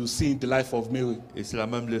lessons you see in the life of Mary. Et c'est la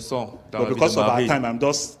même leçon dans But la vie because de of our Marie. time, I'm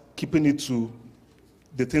just keeping it to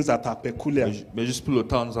the things that are peculiar. Mais juste pour le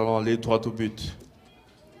temps, nous allons aller droit au but.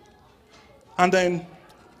 And then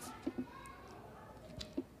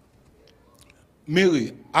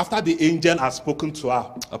Mary, after the angel had spoken to her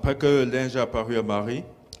Après que l'ange a apparu à Marie,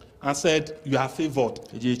 and said, "You are favored,"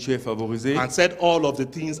 il dit tu es favorisée. and said all of the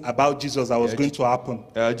things about Jesus that was going to happen,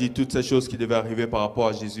 Elle a dit toutes ces choses qui devaient arriver par rapport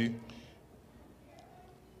à Jésus.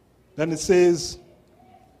 then it says,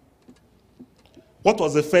 what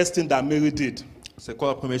was the first thing that Mary did C'est quoi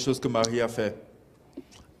la première chose que Marie a fait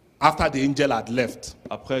after the angel had left?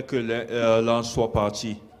 après que l'ange soit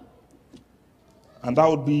parti? And that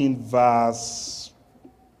would be in verse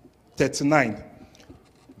 39.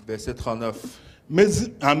 Verset 39.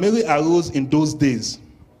 And Mary arose in those days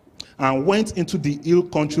and went into the hill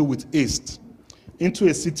country with haste, into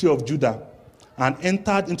a city of Judah, and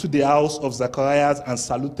entered into the house of Zacharias and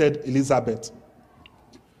saluted Elizabeth.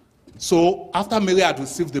 So after Mary had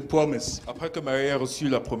received the promise, Après que Marie a reçu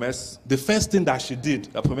la promesse, the first thing that she did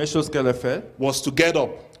la première chose qu'elle a fait, was to get up,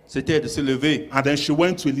 c'était de se lever. and then she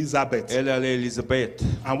went to Elizabeth. Elle allait à Élisabeth.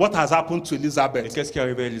 And what has happened to Et Elizabeth? qu'est-ce qui est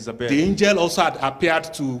arrivé à Élisabeth? The angel also had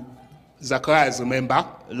appeared to Zacharias, remember?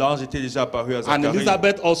 L'ange était déjà apparu à And Zacharie.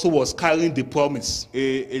 Elizabeth also was carrying the promise.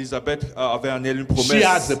 Et Élisabeth avait en elle une She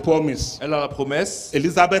has promesse. the promise. Elle a la promesse.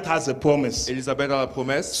 Elizabeth has the promise. Élisabeth a la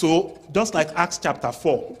promesse. So, just like Acts chapter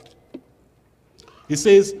 4, it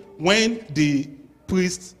says, when the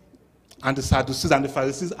priests and the Sadducees and the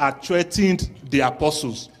Pharisees had threatened the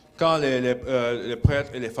apostles Quand les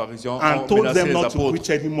prêtres et les pharisiens and ont told menacé them les not to apôtres, preach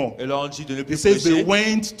anymore, et leur ont dit de ne it plus says they prêcher,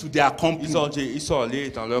 went to their company. ils sont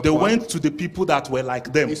allés dans leur They coin. went to the people that were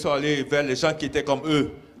like them. Ils sont allés vers les gens qui étaient comme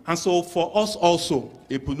eux. And so, for us also,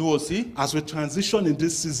 Et pour nous aussi, as we transition in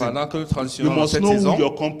this season, pendant que nous you transitionnons dans must cette know who saison,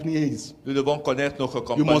 your company is. nous devons connaître notre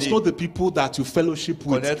You must compagnie, know the people that you fellowship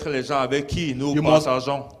with. connaître les gens avec qui nous You must-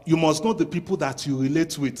 partageons, You must know the people that you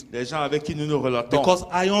relate with. les gens avec qui nous nous relatons. Because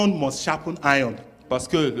iron must sharpen iron. Parce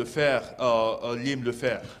que le fer lime le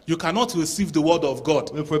fer. You cannot receive the word of God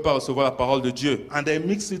Vous ne pouvez pas recevoir la parole de Dieu and then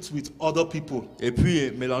mix it with other people et puis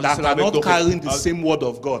mélanger that cela are not carrying the avec same word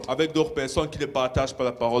of God. d'autres personnes qui ne partagent pas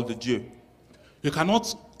la parole de Dieu. You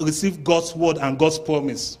cannot receive God's word and God's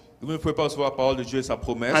promise Vous ne pouvez pas recevoir la parole de Dieu et sa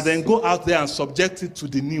promesse and then go out there and subject it to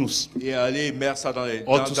the news et aller mettre ça dans les,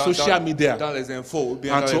 or to social media dans les infos ou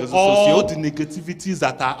bien and dans les to réseaux all sociaux the negativities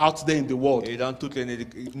that are out there in the world. et dans toutes les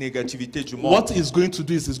négativités du monde. What is going to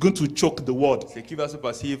do is it's going to choke the word Ce qui va se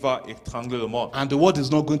passer, il va étrangler le monde. and the word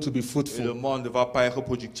is not going to be Et le fruitful. monde ne va pas être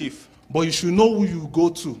productif. But you should know who you go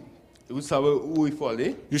to. Et vous savez où il faut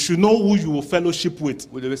aller. You should know who you will fellowship with.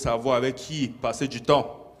 Vous devez savoir avec qui passer du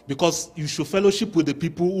temps. Because you should fellowship with the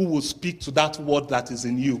people who will speak to that word that is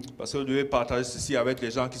in you. Parce que vous devez partager ceci avec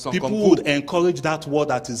les gens qui sont People comme who vous. would encourage that word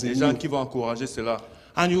that is Les in gens you. qui vont encourager cela.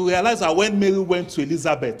 And you realize that when Mary went to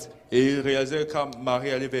Elizabeth, Et il réalisait quand Marie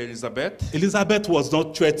allait vers Élisabeth, Elizabeth was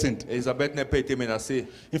not threatened. Élisabeth n'a pas été menacée.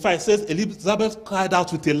 In fact, it says Elizabeth cried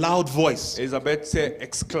out with a loud voice. Élisabeth s'est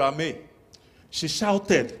exclamée. She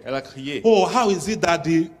shouted, Elle a crié. "Oh, how is it that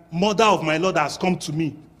the mother of my Lord has come to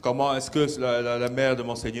me?" Comment est-ce que la mère de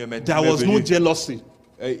mon Seigneur m'est There was no venue? jealousy.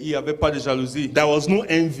 Il n'y avait pas de jalousie. There was no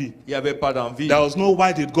envy. Il n'y avait pas d'envie. There was no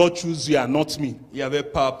why did God choose you and not me? Il n'y avait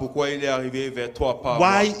pas pourquoi il est arrivé vers toi, pas à moi.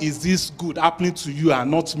 Why is this good happening to you and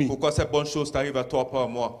not me? Pourquoi cette bonne chose t'arrive à toi, pas à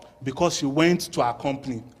moi. Because she went to her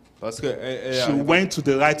company. Parce qu'elle She went to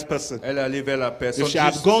the right person. elle est allée vers la personne If she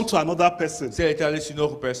had juste. gone to another person Si elle était allée sur une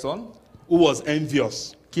autre personne who was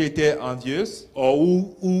envious qui était envieuse or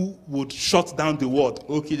who would shut down the word,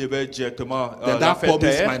 ou qui devait directement then la that faire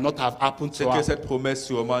promise taire, might not have happened c'est to que her. cette promesse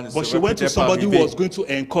sûrement ne But she serait went to peut-être pas somebody who arrivée. was going to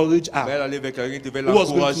encourage Mais elle her, allait vers quelqu'un qui devait who was going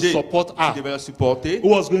to l'encourager, support qui her, devait la supporter, who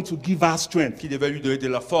was going to give her strength qui devait lui donner de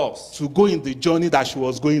la force to go in the journey that she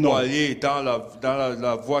was going pour on. aller dans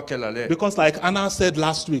la voie qu'elle allait. Because like Anna said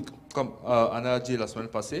last week, Comme Anna a dit la semaine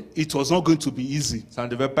passée, it was not going to be easy. ça ne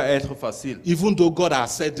devait pas être facile. Even though God has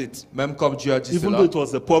said it, Même comme Dieu a dit even though cela, it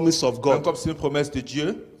was the promise of même God, comme c'est une promesse de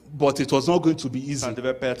Dieu, but it was not going to be ça ne easy.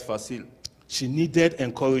 devait pas être facile. She needed Elle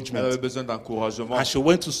encouragement. avait besoin d'encouragement. And she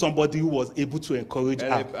went to somebody who was able to encourage her.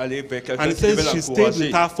 Elle allait vers quelqu'un And it qui devait says she stayed with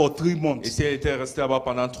l'encourager. her for 3 Et months. si elle était restée là-bas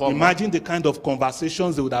pendant 3 mois, Imagine the kind of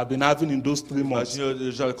conversations they would have been having in those 3 months imaginez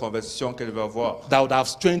déjà la conversation qu'elle va avoir. that would have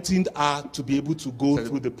strengthened her to be able to go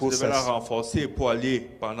through the Ça devait la process. renforcer pour aller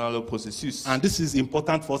pendant le processus. And this is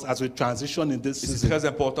important for us as we transition in this Et c'est season. très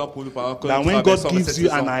important pour nous pendant que That nous when God traversons cette gives you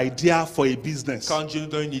saison. an idea for a business, Quand Dieu nous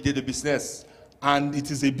donne une idée de business, and it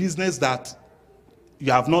is a business that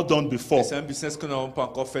you have not done before, c'est un business que nous n'avons pas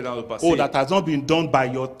encore fait dans le passé, or that has not been done by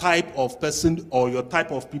your type of person or your type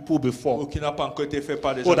of people ou before, qui n'a pas encore été fait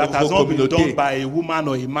par des gens or that de has vos not been done communautés, by a woman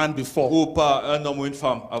or a man before. ou par un homme ou une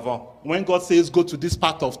femme avant. When God says go to this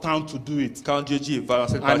part of town to do it, Quand Dieu dit va dans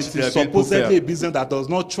cette and partie it de la is ville pour faire, supposedly a business that does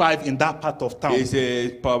not thrive in that part of town, et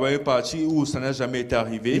c'est par une partie où ça n'a jamais été you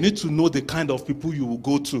arrivé, need to know the kind of people you will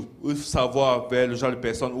go to il faut savoir vers le genre de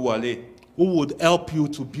personnes où aller, who would help you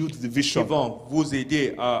to build the qui vision vont vous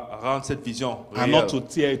aider à rendre cette vision and réelle not to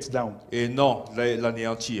tear it down. et non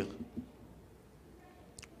l'anéantir.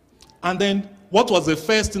 And then, what was the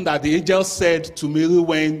first thing that the angel said to Mary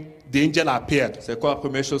when the angel appeared? C'est quoi la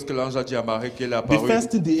première chose que l'ange a dit à Marie qu'elle est The apparue?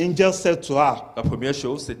 first thing the angel said to her La première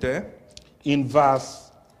chose, c'était in verse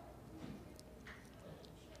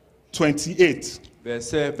 28,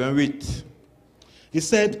 verset 28. he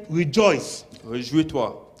said, rejoice.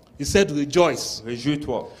 Réjouis-toi, He said, rejoice.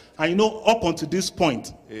 réjouis-toi. And you know, up until this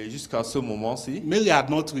point, Et jusqu'à ce moment-ci, Mary had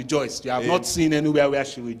not rejoiced. You have not seen anywhere where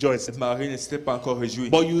she rejoiced. Marie ne s'était pas encore réjouie.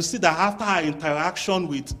 But you see that after her interaction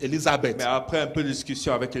with Mais Elizabeth, après un peu de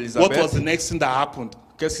discussion avec what was Elisabeth, the next thing that happened?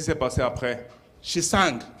 qu'est-ce qui s'est passé après? She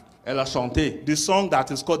sang Elle a chanté the song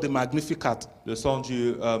that is called the Magnificat. le son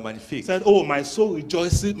du magnifique. Said, oh, my soul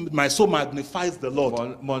rejoices, my soul magnifies the Lord.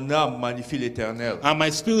 Mon âme magnifie l'Éternel. And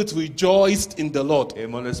my spirit rejoiced in the Lord. Et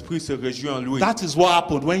mon esprit se réjouit en lui. That is what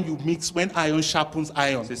happened when iron sharpens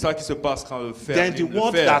iron. C'est ça qui se passe quand le fer Then the anime le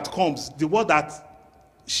word fer. that comes, the word that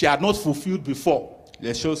she had not fulfilled before,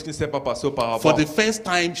 Les choses qui ne s'est pas passées auparavant. for the first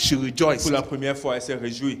time she rejoiced. Pour la première fois, elle s'est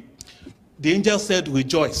réjouie. The angel said,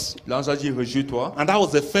 rejoice. L'ange a dit réjouis-toi. And that was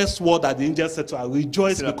the first word that the angel said to her,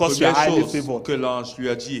 rejoice C'est la because you are première highly chose favored. que l'ange lui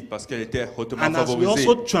a dit parce qu'elle était hautement And as we favorisée.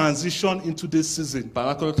 also transition into this season,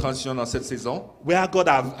 Pendant que nous transitionnons dans cette saison, where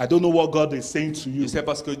I don't know what God is saying to you. je sais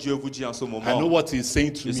pas ce que Dieu vous dit en ce I know moment. what He's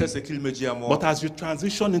saying to Je sais me. ce qu'il me dit à moi. But as you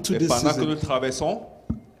transition into Et this pendant que nous season, traversons,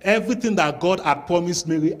 everything that God had promised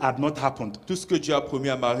Mary had not happened. tout ce que Dieu a promis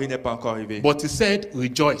à Marie n'est pas encore arrivé. But He said,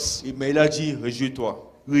 rejoice. Mais il a dit réjouis-toi.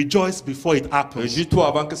 Rejoice before it happens. Réjouis-toi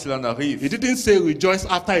avant que cela He n'arrive. didn't say rejoice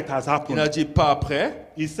after it has Il n'a happened. dit pas après.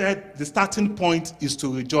 He said the starting point is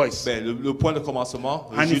to rejoice. Ben, le point de commencement,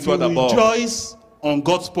 And if réjouis-toi you d'abord. rejoice on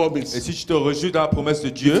God's Et promise, si tu te réjouis dans la promesse de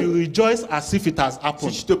if Dieu, you rejoice as if it has si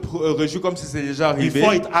happened, tu te réjouis comme si c'était déjà arrivé,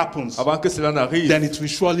 before it happens, avant que cela n'arrive, then it will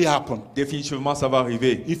surely happen. définitivement ça va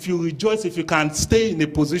arriver. If you rejoice, if you can stay in a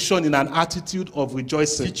position, in an attitude of Si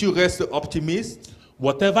rejoicing, tu restes optimiste,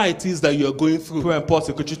 whatever it is that you're going through, peu importe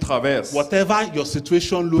ce que tu traverses, whatever your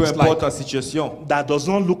situation peu looks importe like, ta situation, that does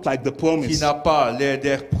not look like the qui promise, n'a pas l'air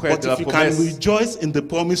d'être près but de la if you can promesse, rejoice in the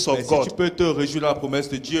promise mais of si tu God, peux te réjouir de la promesse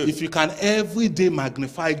de Dieu, if you can every day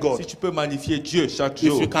magnify si God, tu peux magnifier Dieu chaque if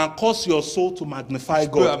jour, you can cause your soul to magnify tu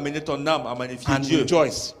peux God amener ton âme à magnifier and Dieu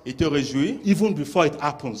rejoice, et te réjouir even before it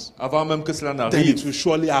happens, avant même que cela then it n'arrive, will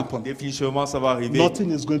surely happen. définitivement ça va arriver. Nothing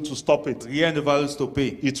is going to stop it. Rien ne va le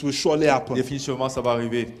stopper. It will surely happen. Définitivement ça va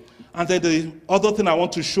arriver. And then the other thing I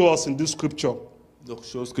want to show us in this scripture, D'autres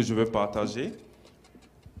choses que je vais partager.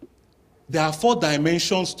 there are 4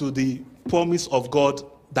 dimensions to the promise of God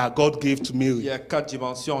that God gave to Il Mary. y a 4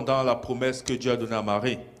 dimensions dans la promesse que Dieu a donnée à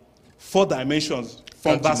Marie. 4 dimensions.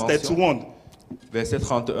 From 4 verse dimensions. 31, Verset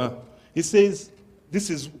 31. it says, this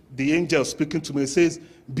is the angel speaking to me. It says,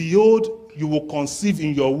 behold, you will conceive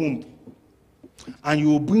in your womb, and you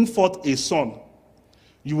will bring forth a son.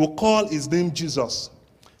 You will call his name Jesus.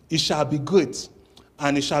 He shall be great,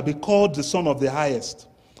 and he shall be called the Son of the Highest.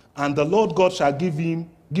 And the Lord God shall give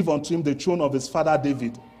unto him the throne of his father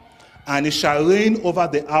David, and he shall reign over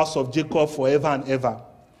the house of Jacob forever and ever,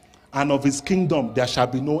 and of his kingdom there shall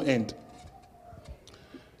be no end.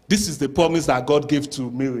 This is the promise that God gave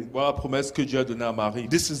to Mary. Voilà la promesse que Dieu a donnée à Marie.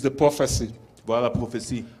 This is the prophecy. Voilà la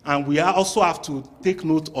prophétie. And we also have to take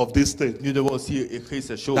note of this thing, Nous devons aussi écrire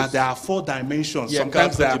ces choses. that there are 4 dimensions. Il y a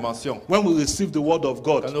Sometimes 4 dimensions. when we receive the word of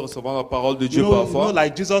Quand God, nous recevons la parole de you Dieu know, parfois,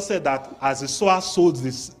 like Jesus said that as the sower sowed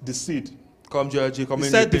the seed, comme Dieu a dit, comme he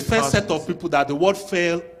une said the épée first tranche, set of people that the word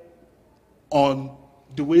fell on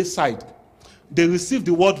the wayside, they received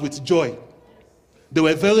the word with joy. They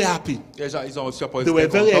were very happy. Les gens, ils ont reçu la parole. They Ils were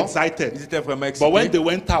étaient very contents. excited. Ils étaient vraiment But when excités. they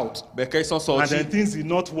went out, Mais quand ils sont and sortis, then things did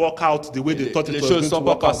not work out the way they thought les it was choses going ne to sont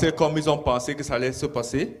pas work out, passées comme ils ont pensé que ça allait se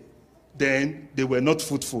passer. then they were not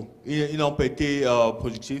fruitful. Ils n'ont pas été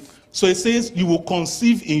productifs. So it says, you will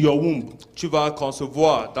conceive in your womb. Tu vas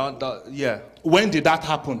concevoir yeah. When did that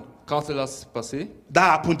happen? Quand cela s'est passé,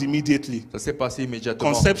 That happened immediately. ça s'est passé immédiatement.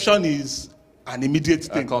 Conception is an immediate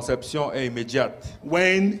La thing. conception est immédiate.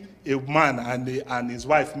 When a man and his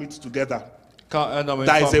wife meet together, Quand un homme et une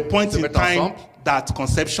there is a femme point se in mettent time ensemble, that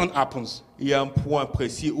conception happens. il y a un point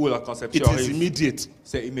précis où la conception It is arrive. immediate.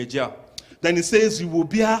 C'est immédiat. Then it says, you will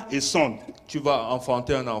bear a son. Tu vas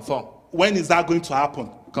enfanter un enfant. When is that going to happen?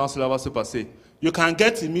 Quand cela va se passer, You can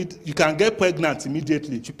get pregnant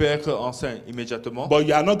immediately, tu peux être enceinte immédiatement, but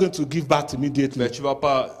you are not going to give birth immediately. mais tu ne vas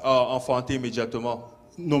pas enfanter immédiatement.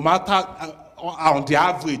 No matter, on the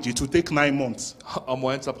average, it will take 9 months. En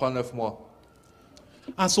moyenne, ça prend 9 mois.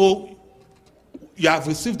 And so, you have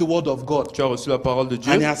received the word of God. Tu as reçu la parole de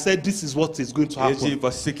Dieu. And he has said, this is what is going to Et il dit, happen.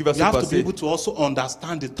 voici ce qui va You se have to be passer. able to also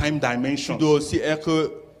understand the time Tu dimension. dois aussi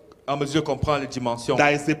être en mesure de comprendre les dimensions.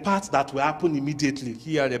 There is a part that will happen immediately.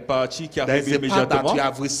 Il y a des parties qui There arrivent is a part that immédiatement. you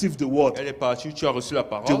have received the word. Il y a des parties où tu as reçu la The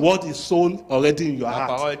parole. word is sown already in your La heart.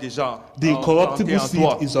 parole est déjà The incorruptible plantée en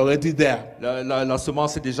toi. seed is already there. La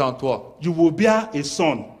semence est déjà en toi. You will bear a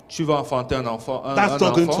son. Tu vas enfanter un enfant. That's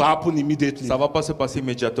not going to enfant. happen immediately. Ça ne va pas se passer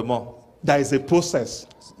immédiatement. There is a process.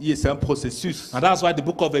 C'est un processus. And that's why the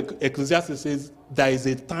book of Ecclesiastes says there is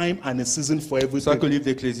a time and a season for C'est ça que everything. le livre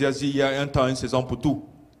d'Ecclésiaste dit, il y a un temps, une saison pour tout.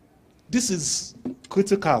 This is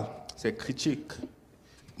critical. C'est critique.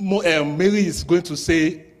 Mary is going to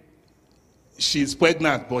say she's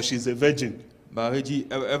pregnant, but she's a virgin. Marie dit,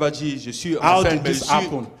 elle va dire, je suis How enceinte, did mais je this suis...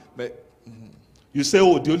 happen? Mais, You say,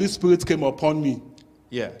 oh, the Holy Spirit came upon me.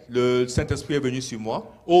 yeah, le Saint-Esprit est venu sur moi.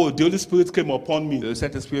 Oh, the Holy Spirit came upon me. Le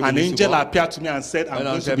Saint-Esprit est An venu sur angel moi. appeared to me and said, I'm Un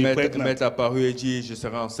going ange to be m'est pregnant. apparu et dit, je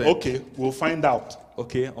serai enceinte. Okay, we'll find out.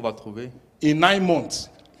 Ok, on va trouver. In 9 months.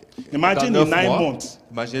 Dans Imagine 9 in 9 mois, months,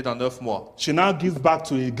 imaginez dans 9 mois, she now gives back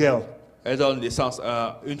to a girl. elle donne naissance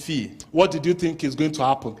à une fille. What did you think is going to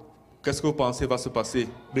happen? Qu'est-ce que vous pensez va se passer?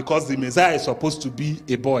 Because the Messiah is supposed to be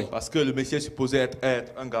a boy. Parce que le Messie est supposé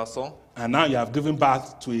être un garçon, And now you have given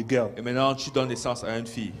birth to a girl. et maintenant tu donnes naissance à une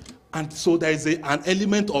fille. And so there is an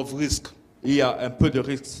element of risk. Il y a un peu de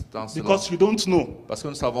risque dans cela. Because you don't know. Parce que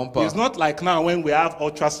nous ne savons pas. It's not like now when we have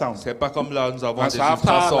ultrasound. C'est pas comme là, nous avons And des so after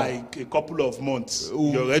ultrasons. like a couple of months,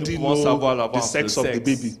 Où you already nous pouvons savoir à know the l'avance sex le of the sexe.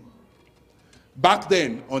 baby. Back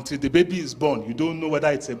then, until the baby is born, you don't know whether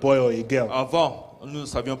it's a boy or a girl. Avant, nous ne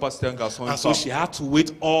savions pas si c'était un garçon ou une And so femme. she had to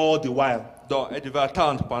wait all the while Donc, elle devait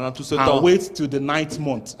attendre pendant tout ce and temps. wait till the 9th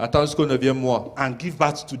month Attendre jusqu'au 9e mois. and give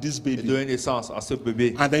birth to this Et baby. donner naissance à ce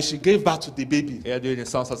bébé. And then she gave birth to the baby. Et elle a donné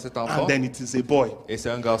naissance à cet enfant. And then it is a boy. Et c'est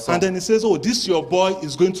un garçon. And then it says, oh, this your boy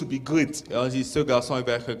is going to be great. Et on dit, ce garçon, il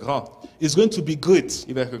va être grand. It's going to be great.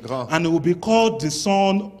 Il va être grand. And it will be called the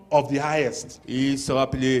son of the highest. Et il sera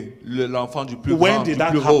appelé l'enfant du plus When grand, du did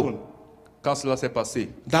that plus happen? haut. Quand cela s'est passé,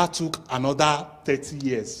 That took another 30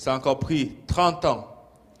 years. ça a encore pris 30 ans.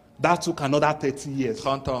 That took another 30 years.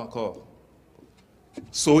 30 ans encore.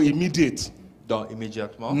 So immediate. Donc,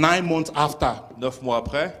 immédiatement, 9 months after, 9 mois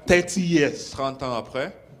après, 30 years, 30 ans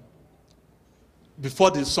après,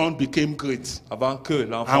 before the son became great avant que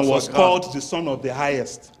l'enfant and was soit grand. called the son of the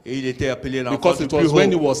highest. Et il était appelé l'enfant Because du it plus was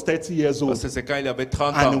when he haut. was 30 years old Parce que c'est quand il avait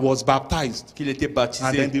 30 and he ans was baptized. qu'il était And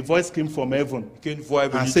then baptisé. the voice came from heaven Qu'une voix est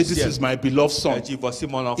venue and du said, This ciel. is my beloved Elle son, dit, voici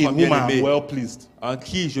mon enfant in whom I am bien-aimé, well pleased. en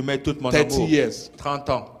qui je mets tout mon 30 amour. years. 30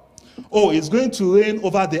 ans. Oh, he's going to reign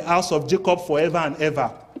over the house of Jacob forever and ever.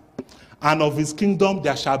 And of his kingdom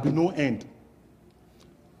there shall be no end.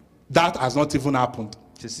 That has not even happened.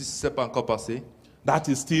 Ceci ne s'est pas encore passé. That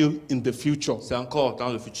is still in the future. C'est encore dans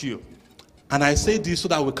le futur. And I say this so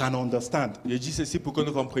that we can understand Je dis ceci pour que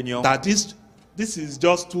nous comprenions. that this is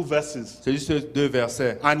just 2 verses. C'est juste 2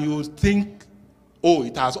 versets. And you think, oh,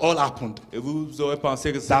 it has all happened. Et vous aurez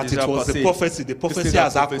pensé que c'est That it déjà was passé. the prophecy. The Que prophecy c'est la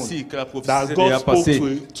has prophétie, happened. que la prophétie That s'est God déjà spoke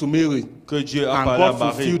passée. to Mary. Que Dieu a And parlé à God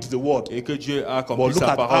Marie. fulfilled the word. Et que Dieu a But accompli look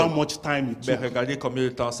sa at how parole. much time it Mais took. regardez combien de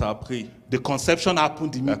temps ça a pris. The conception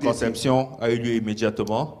happened La immediately. conception a eu lieu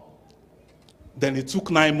immédiatement. Then it took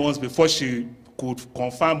 9 months before she could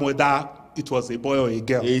confirm whether it was a boy or a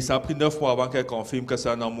girl. Et ça a pris 9 mois avant qu'elle confirme que c'est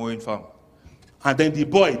un homme ou une femme. And then the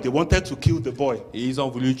boy, they wanted to kill the boy. Et ils ont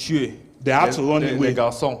voulu tuer They had to run les away.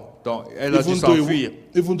 garçons. Donc elle a dû Even though, s'enfuir.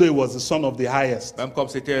 even though he was the son of the highest. Même comme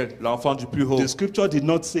c'était l'enfant du plus haut. The scripture did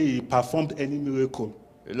not say he performed any miracle.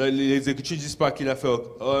 Les Écritures ne disent pas qu'il a fait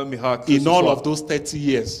un miracle In ce all soir, of those 30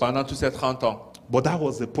 years. pendant tous ces 30 ans. But that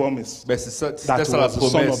was the promise. Ben, That c'était he ça la was the son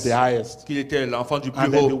of promesse, the highest. qu'il était l'enfant du plus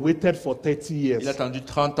And then they haut. waited for 30 Il a years attendu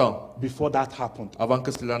 30 ans before that happened. avant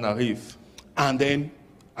que cela n'arrive. And then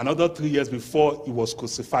another 3 years before he was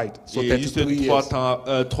crucified. So Et juste 33 years.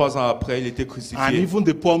 3 ans après, il était And crucifié. even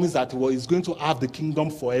the promise that he's going to have the kingdom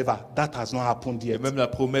forever, that has not happened Et yet. même la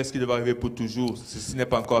promesse qu'il devait arriver pour toujours, ceci n'est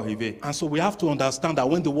pas encore arrivé. And so we have to understand that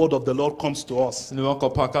when the word of the Lord comes to us, Nous devons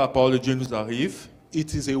comprendre quand la parole de Dieu nous arrive,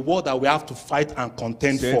 it is a word that we have to fight and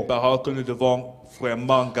contend c'est une for. parole que nous devons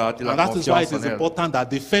vraiment garder la And that is why confiance it en is elle. important that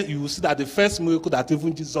you will see that the first miracle that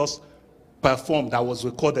even Jesus performed, that was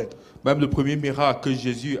recorded, Même le premier miracle que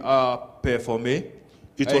Jésus a performé,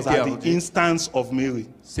 it a was été at the arrêté. instance of Mary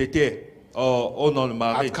C'était au nom de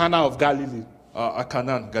Marie, at Cana of Galilee. à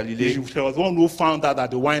Canaan, Galilée. She was the one who found out that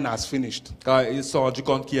the wine has finished. Quand ils se sont rendus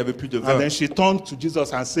compte qu'il n'y avait plus de And vin, then she turned to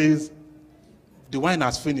Jesus and says, the wine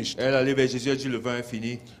has finished. elle allait vers Jésus et dit, le vin est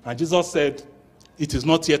fini. And Jesus said, it is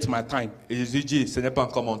not yet my time. Et Jésus dit, ce n'est pas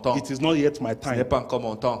encore mon temps. It is not yet my Ce n'est time. pas encore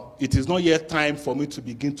mon temps. It is not yet time for me to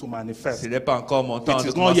begin to manifest. Ce n'est pas encore mon temps It de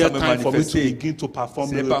is not commencer à yet me time for me to manifester. begin to perform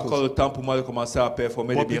Ce n'est pas encore miracles. le temps pour moi de commencer à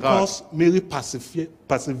performer des But miracles. because Mary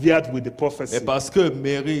persevered with the Et prophecy parce que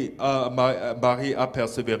Marie a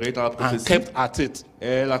persévéré dans la and prophétie, kept at it,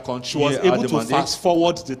 elle a she continué was à able to demander. fast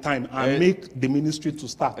forward the time and Elle- make the ministry to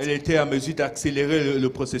start. Elle était en mesure d'accélérer le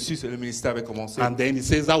processus et le ministère avait commencé. And then it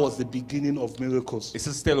says that was the beginning of miracles. Et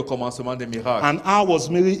ça, c'était le commencement des miracles. And how was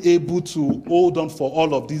Mary able to hold on for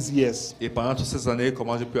all of these years? Et pendant toutes ces années,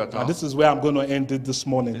 comment j'ai pu And attendre? this is where I'm going to end it this Et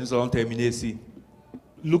morning. nous allons terminer ici.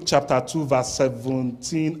 Luke chapter 2, verse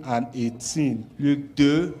 17 and 18. Luc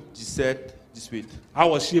 2, 17, 18. How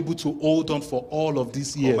was she able to hold on for all of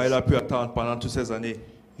these years? Comment elle a pu attendre pendant toutes ces années?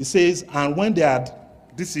 It says, and when they had,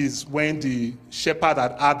 this is when the shepherd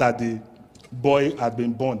had heard that the boy had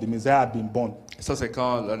been born, the Messiah had been born. Ça, c'est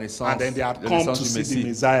quand la naissance, And then they had la come naissance to du see the Messie.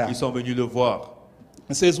 Messiah. Ils sont venus le voir.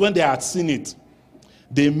 It says, when they had seen it,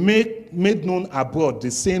 they made known abroad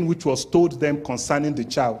the saying which was told them concerning the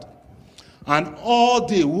child. And all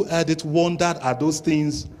they who heard it wondered at those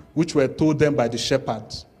things which were told them by the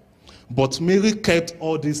shepherds. But Mary kept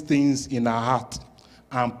all these things in her heart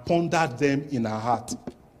and pondered them in her heart.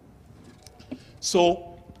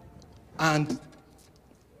 So, and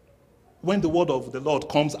when the word of the Lord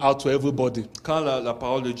comes out to everybody, Quand la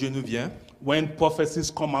parole de Dieu nous vient, when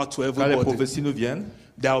prophecies come out to quand les everybody, prophéties nous viennent,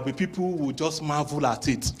 there will be people who will just marvel at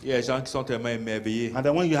it. il y a des gens qui sont tellement émerveillés. And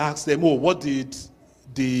then when you ask them, oh, what did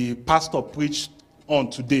the pastor preach on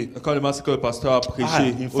today? Quand le ce que le pasteur a prêché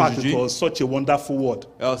In fact, it aujourd'hui, was such a wonderful word.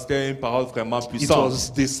 alors c'était une parole vraiment The puissante.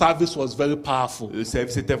 service was very powerful. Le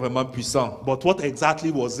service était vraiment puissant. But what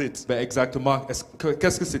exactly was it? Ben exactement.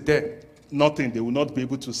 Qu'est-ce que c'était? Nothing. They will not be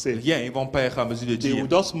able to say. Rien. Ils vont pas être en mesure de They will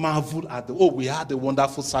dire. just marvel at the, oh, we had a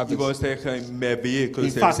wonderful Ils vont service. être émerveillés que le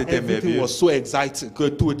In service fact, était everything merveilleux. was so exciting. Que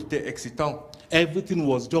tout était excitant. Everything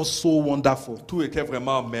was just so wonderful. Tout était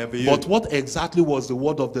vraiment merveilleux. But what exactly was the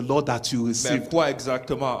word of the Lord that you Mais received? quoi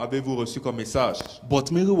exactement avez-vous reçu comme message?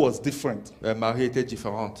 But Mary was different. Marie était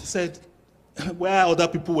différente. He said, where other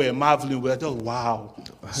people were marveling, we were just, wow,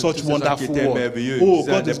 such Tous ces gens qui wonderful étaient word. merveilleux, Oh,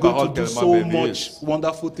 disaient God des is going to paroles do tellement so much merveilleuses.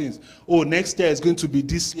 wonderful things. Oh, next year is going to be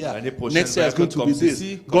this year. L'année prochaine Next year va is going être to comme be this.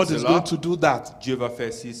 ceci, God comme is cela. going to do that. Dieu va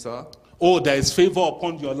faire ci, ça. Oh, there is favor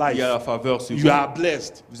upon your Il y a life. la faveur sur You vous. are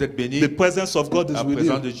blessed. Vous êtes bénis. The presence of God is La with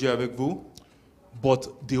présence you. de Dieu avec vous. But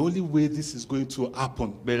the only way this is going to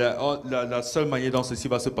happen, Mais la seule manière dont ceci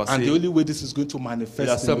va se and the passer, only way this is going to et la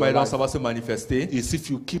manifest seule in manière your dont ça life, va se manifester, is if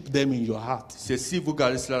you keep them in your heart c'est si vous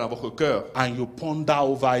gardez cela dans votre cœur. and you ponder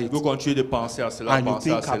over it Vous continuez de penser à cela, And you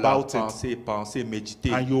penser à think cela, about it. penser,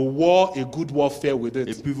 méditer. and you war a good warfare with Et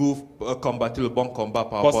it. puis vous combattez le bon combat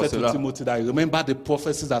par Paul rapport à said to cela. Timothy that remember the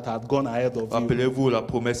prophecies that had gone ahead of you, Rappelez-vous la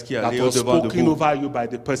promesse qui that allait was au-devant de spoken vous, over you by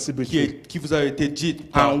the persecutor, qui vous a été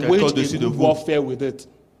dite par and quelqu'un wage a au-dessus de good vous, warfare with it,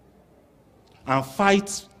 and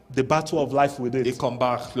fight the battle of life with et it.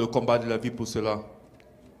 combattre le combat de la vie pour cela.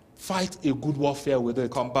 Fight a good warfare with it.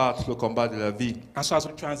 Combattre le combat de la vie. And so as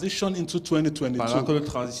we transition into Pendant que 2022, nous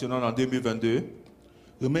transitionnons en 2022,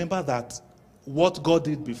 remember that what God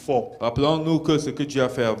did before, rappelons-nous que ce que Dieu a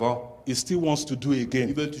fait avant, He still wants to do il again.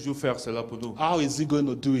 veut toujours faire cela pour nous. How is He going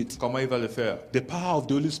to do it? Comment il va le faire? The power of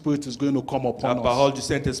the Holy Spirit is going to come La upon parole us. du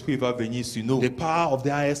Saint-Esprit va venir sur nous. The power of the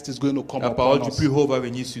highest is going to come La parole upon du us. plus haut va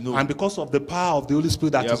venir sur nous. And because of the power of the Holy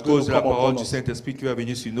Spirit that Et à is going cause to de la come parole upon du us, Saint-Esprit qui va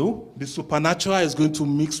venir sur nous, the supernatural is going to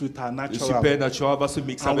mix with our le natural. supernatural va se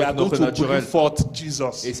mixer And we are avec going notre to naturel. bring forth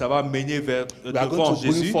Jesus. Et ça va mener vers We are devant going to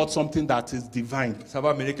bring Jésus. forth something that is divine. Ça va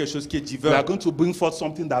amener quelque chose qui est We are divin. going to bring forth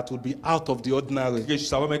something that will be out of the ordinary.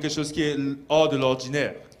 Ça va amener quelque chose qui est hors de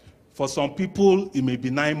l'ordinaire. For some people, it may be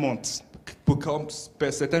 9 months. Pour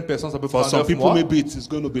certaines personnes, ça peut For prendre some 9 people, mois. maybe it is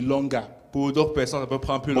going to be longer. Pour d'autres personnes, ça peut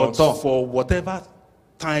prendre plus But longtemps. for whatever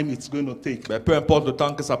time it's going to take, Mais peu importe le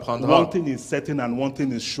temps que ça one prendra, thing is certain and one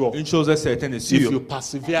thing is sure. une chose est certaine et If you sûre.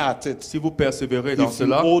 persevere at it, Si vous persévérez dans if you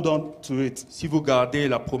cela, hold on to it, si vous gardez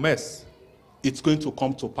la promesse, it's going to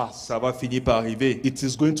come to pass. ça va finir par arriver. It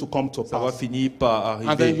is going to come to Ça va pass. finir par And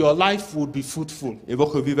then arriver. your life will be fruitful. Et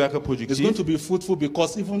votre vie va être It's going productive. to be fruitful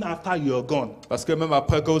because even after you're gone, Parce que même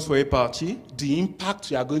après que vous soyez parti, the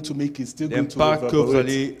impact you are going to make is still going to l'impact que vous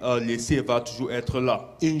reverberate allez laisser va toujours être là.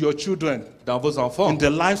 in your children, Dans vos enfants, in the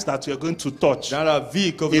lives that you are going to touch, dans la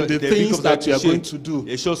vie que vous in allez, the les vies que things vous allez that you are going toucher, to do,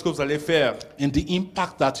 les choses que vous allez faire, in the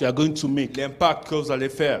impact that you are going to make. l'impact que vous allez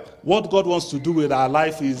faire. What God wants to do with our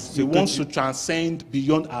life is He que wants Dieu- to transcend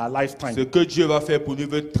beyond our lifetime. Ce que Dieu va faire pour nous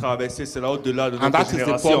veut traverser, c'est là au-delà de And notre that is the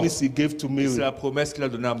génération. promise He gave to C'est Mary. la promesse qu'il a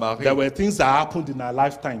donnée à Marie. There were things that happened in our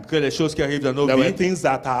lifetime. Que les choses qui arrivent dans nos There were vies, things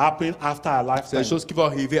that are happening after our c'est les lifetime. choses qui vont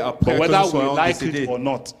arriver But après que whether nous we soyons like décédés. it or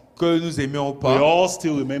not, Que nous aimions ou we pas, all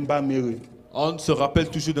still remember Mary. on se rappelle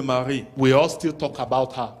toujours de Marie. We all still talk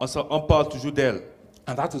about her. On parle toujours d'elle.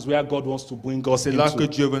 And that is where God wants to bring us C'est là que into.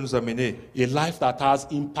 Dieu veut nous amener. A life that has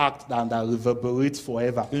impact and that reverberates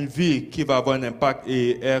forever. Une vie qui va avoir un impact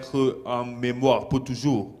et être en mémoire pour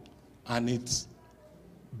toujours. And it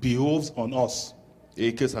behoves on us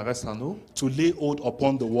Et que ça reste en nous to lay hold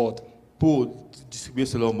upon the word pour distribuer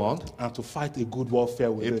cela au monde and to fight a good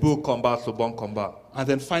warfare with et it. pour combattre le bon combat. And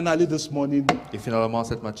then finally this morning, Et finalement,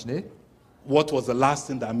 cette matinée, what was the last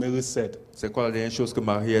thing that Mary said? c'est quoi la dernière chose que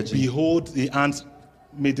Marie a dit? Behold the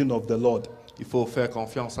handmaiden of the Lord. Il faut faire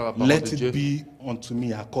confiance à la parole Let de it Dieu. be unto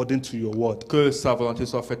me according to your word. Que sa volonté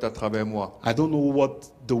soit faite à travers moi. I don't know what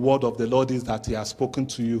the word of the Lord is that He has spoken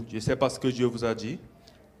to you. Je ne sais pas ce que Dieu vous a dit.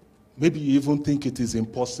 Maybe you even think it is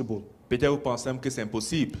impossible. Peut-être vous pensez même que c'est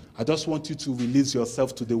impossible. I just want you to release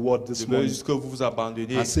yourself to the word this Je veux morning juste que vous vous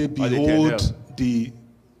abandonniez and say, à l'Éternel. behold the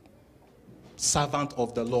servant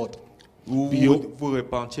of the Lord. Vous Behold- vous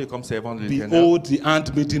repentiez comme servant de l'Éternel. Behold the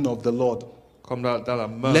handmaiden of the Lord. Comme dans la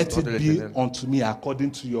main Let de it be l'Éternel. unto me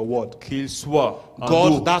according to your word. Qu'il soit en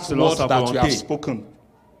God, nous that selon word sa that you have volonté. spoken.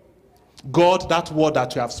 God, that word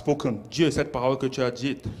that you have spoken. Dieu, cette parole que tu as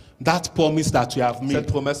dite, That promise that you have cette made.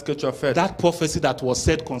 promesse que tu as faite, That prophecy that was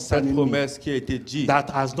said cette concerning me. promesse qui a été dite,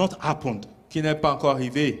 That has not happened. qui n'est pas encore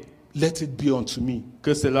arrivée, Let it be unto me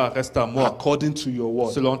que cela reste à moi, according to your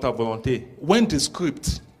word. selon ta volonté. When the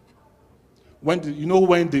script, when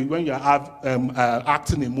you are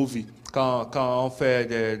acting a movie, Quand on fait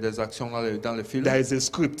des actions dans le film, there is a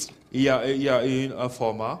script. il y a un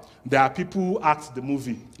format. There are people who act the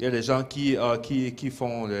movie, Il y a des gens qui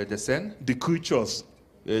font des scènes, the creatures.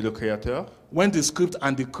 et le créateur. When the script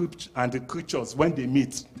and the creatures, when they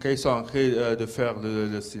meet, Quand ils sont en train de faire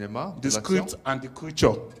le cinéma, the l'action, script and the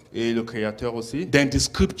creature, et le créateur aussi, then the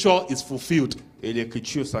scripture is fulfilled. et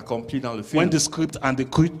l'écriture s'accomplit dans le When film. the script and the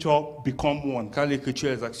creature become one, Quand l'écriture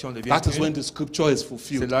et les actions deviennent that is when une, the scripture is c'est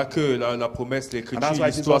fulfilled. là que la promesse, And l'écriture, that's why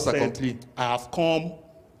l'histoire Jesus s'accomplit. said, I have come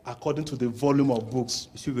according to the volume of books.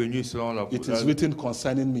 Je suis venu selon It is written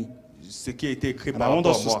concerning me. ce qui a été écrit And I par want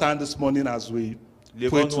rapport us à to moi. stand this morning as we pray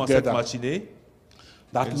Lèvons-nous en cette together. matinée,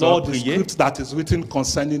 That Nous Lord, allons the prier. script that is written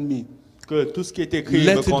concerning me, que tout ce qui est écrit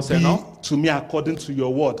let me it be concernant, to me according to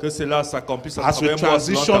your word. que cela s'accomplisse à As we travers moi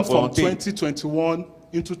selon ta transition from volonté. 2021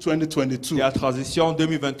 into 2022, Et la transition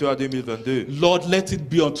 2021 à 2022, Lord, let it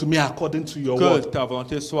be unto me according to your que word. ta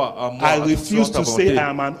volonté soit à I moi selon refuse ta to say volonté. I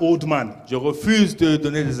am an old man. Je refuse de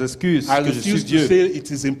donner des excuses I que je suis refuse to vieux. say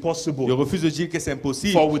it is Je impossible. refuse de dire que c'est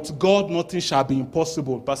impossible. For with God nothing shall be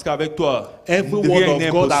impossible. Parce qu'avec toi, Every rien word n'est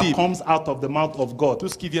of God that impossible. comes out of the mouth of God Tout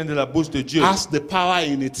ce qui vient de la bouche de Dieu, has the power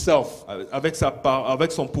in itself avec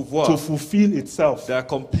son pouvoir, to fulfill itself.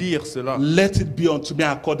 d'accomplir cela. Let it be unto me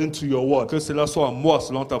according to your word. Que cela soit à moi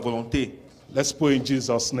selon ta volonté. Let's pray in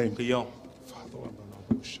Jesus' name. Prions.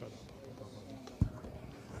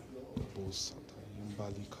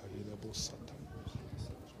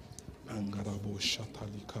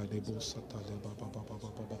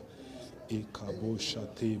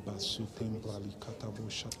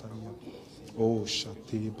 Oh,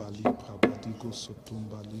 shate bali prabadigo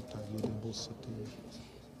sotumbali tayedebo sate.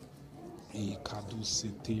 E kadu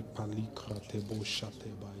sete pali kratebo shate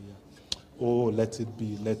baya. Oh, let it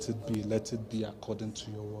be, let it be, let it be according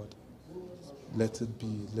to your word. Let it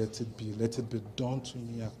be, let it be, let it be done to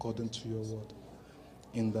me according to your word.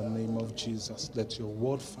 In the name of Jesus, let your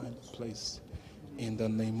word find place. In the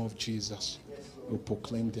name of Jesus, we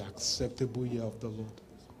proclaim the acceptable year of the Lord.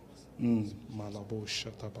 Malabo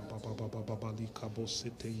shata baba baba baba bali kabo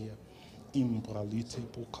sete ya. Imbralite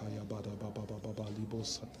pokaya bada baba baba libo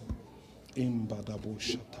sata.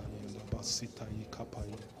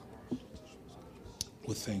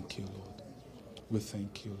 We thank you, Lord. We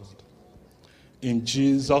thank you, Lord. In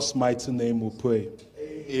Jesus' mighty name we pray.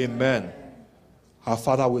 Amen. Our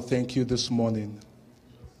Father, we thank you this morning.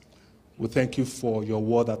 We thank you for your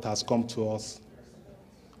word that has come to us.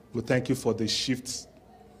 We thank you for the shift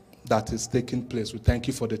that is taking place. We thank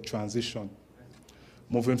you for the transition,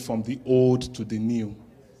 moving from the old to the new,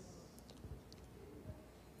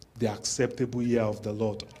 the acceptable year of the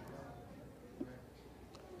Lord.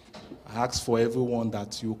 I ask for everyone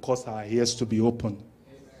that you cause our ears to be open,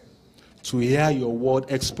 to hear your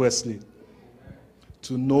word expressly,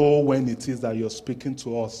 to know when it is that you're speaking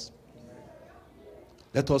to us.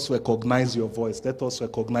 Let us recognize your voice. Let us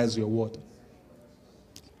recognize your word.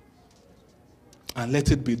 And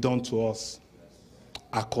let it be done to us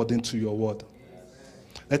according to your word.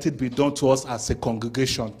 Let it be done to us as a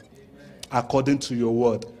congregation according to your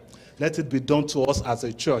word. Let it be done to us as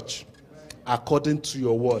a church according to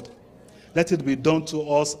your word. Let it be done to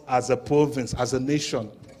us as a province, as a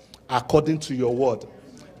nation, according to your word,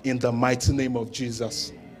 in the mighty name of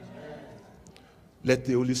Jesus. Let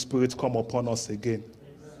the Holy Spirit come upon us again.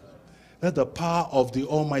 Let the power of the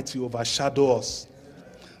Almighty overshadow us,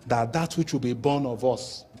 that which will be born of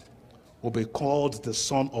us will be called the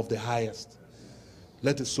Son of the Highest.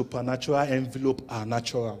 Let the supernatural envelope our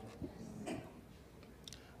natural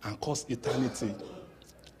and cause eternity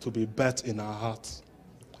to be birthed in our hearts.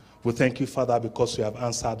 We thank you, Father, because you have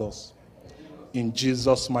answered us. In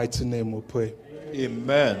Jesus' mighty name we pray.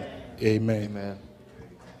 Amen. Amen. Amen.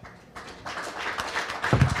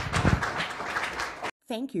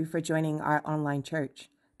 Thank you for joining our online church.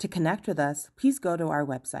 To connect with us, please go to our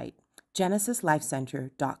website,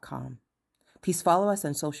 GenesisLifeCentre.com. Please follow us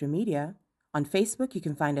on social media. On Facebook, you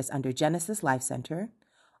can find us under Genesis Life Center.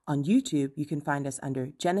 On YouTube, you can find us under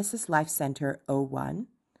Genesis Life Center 01.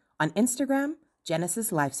 On Instagram,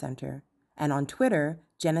 Genesis Life Center. And on Twitter,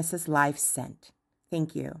 Genesis Life Cent.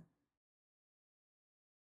 Thank you.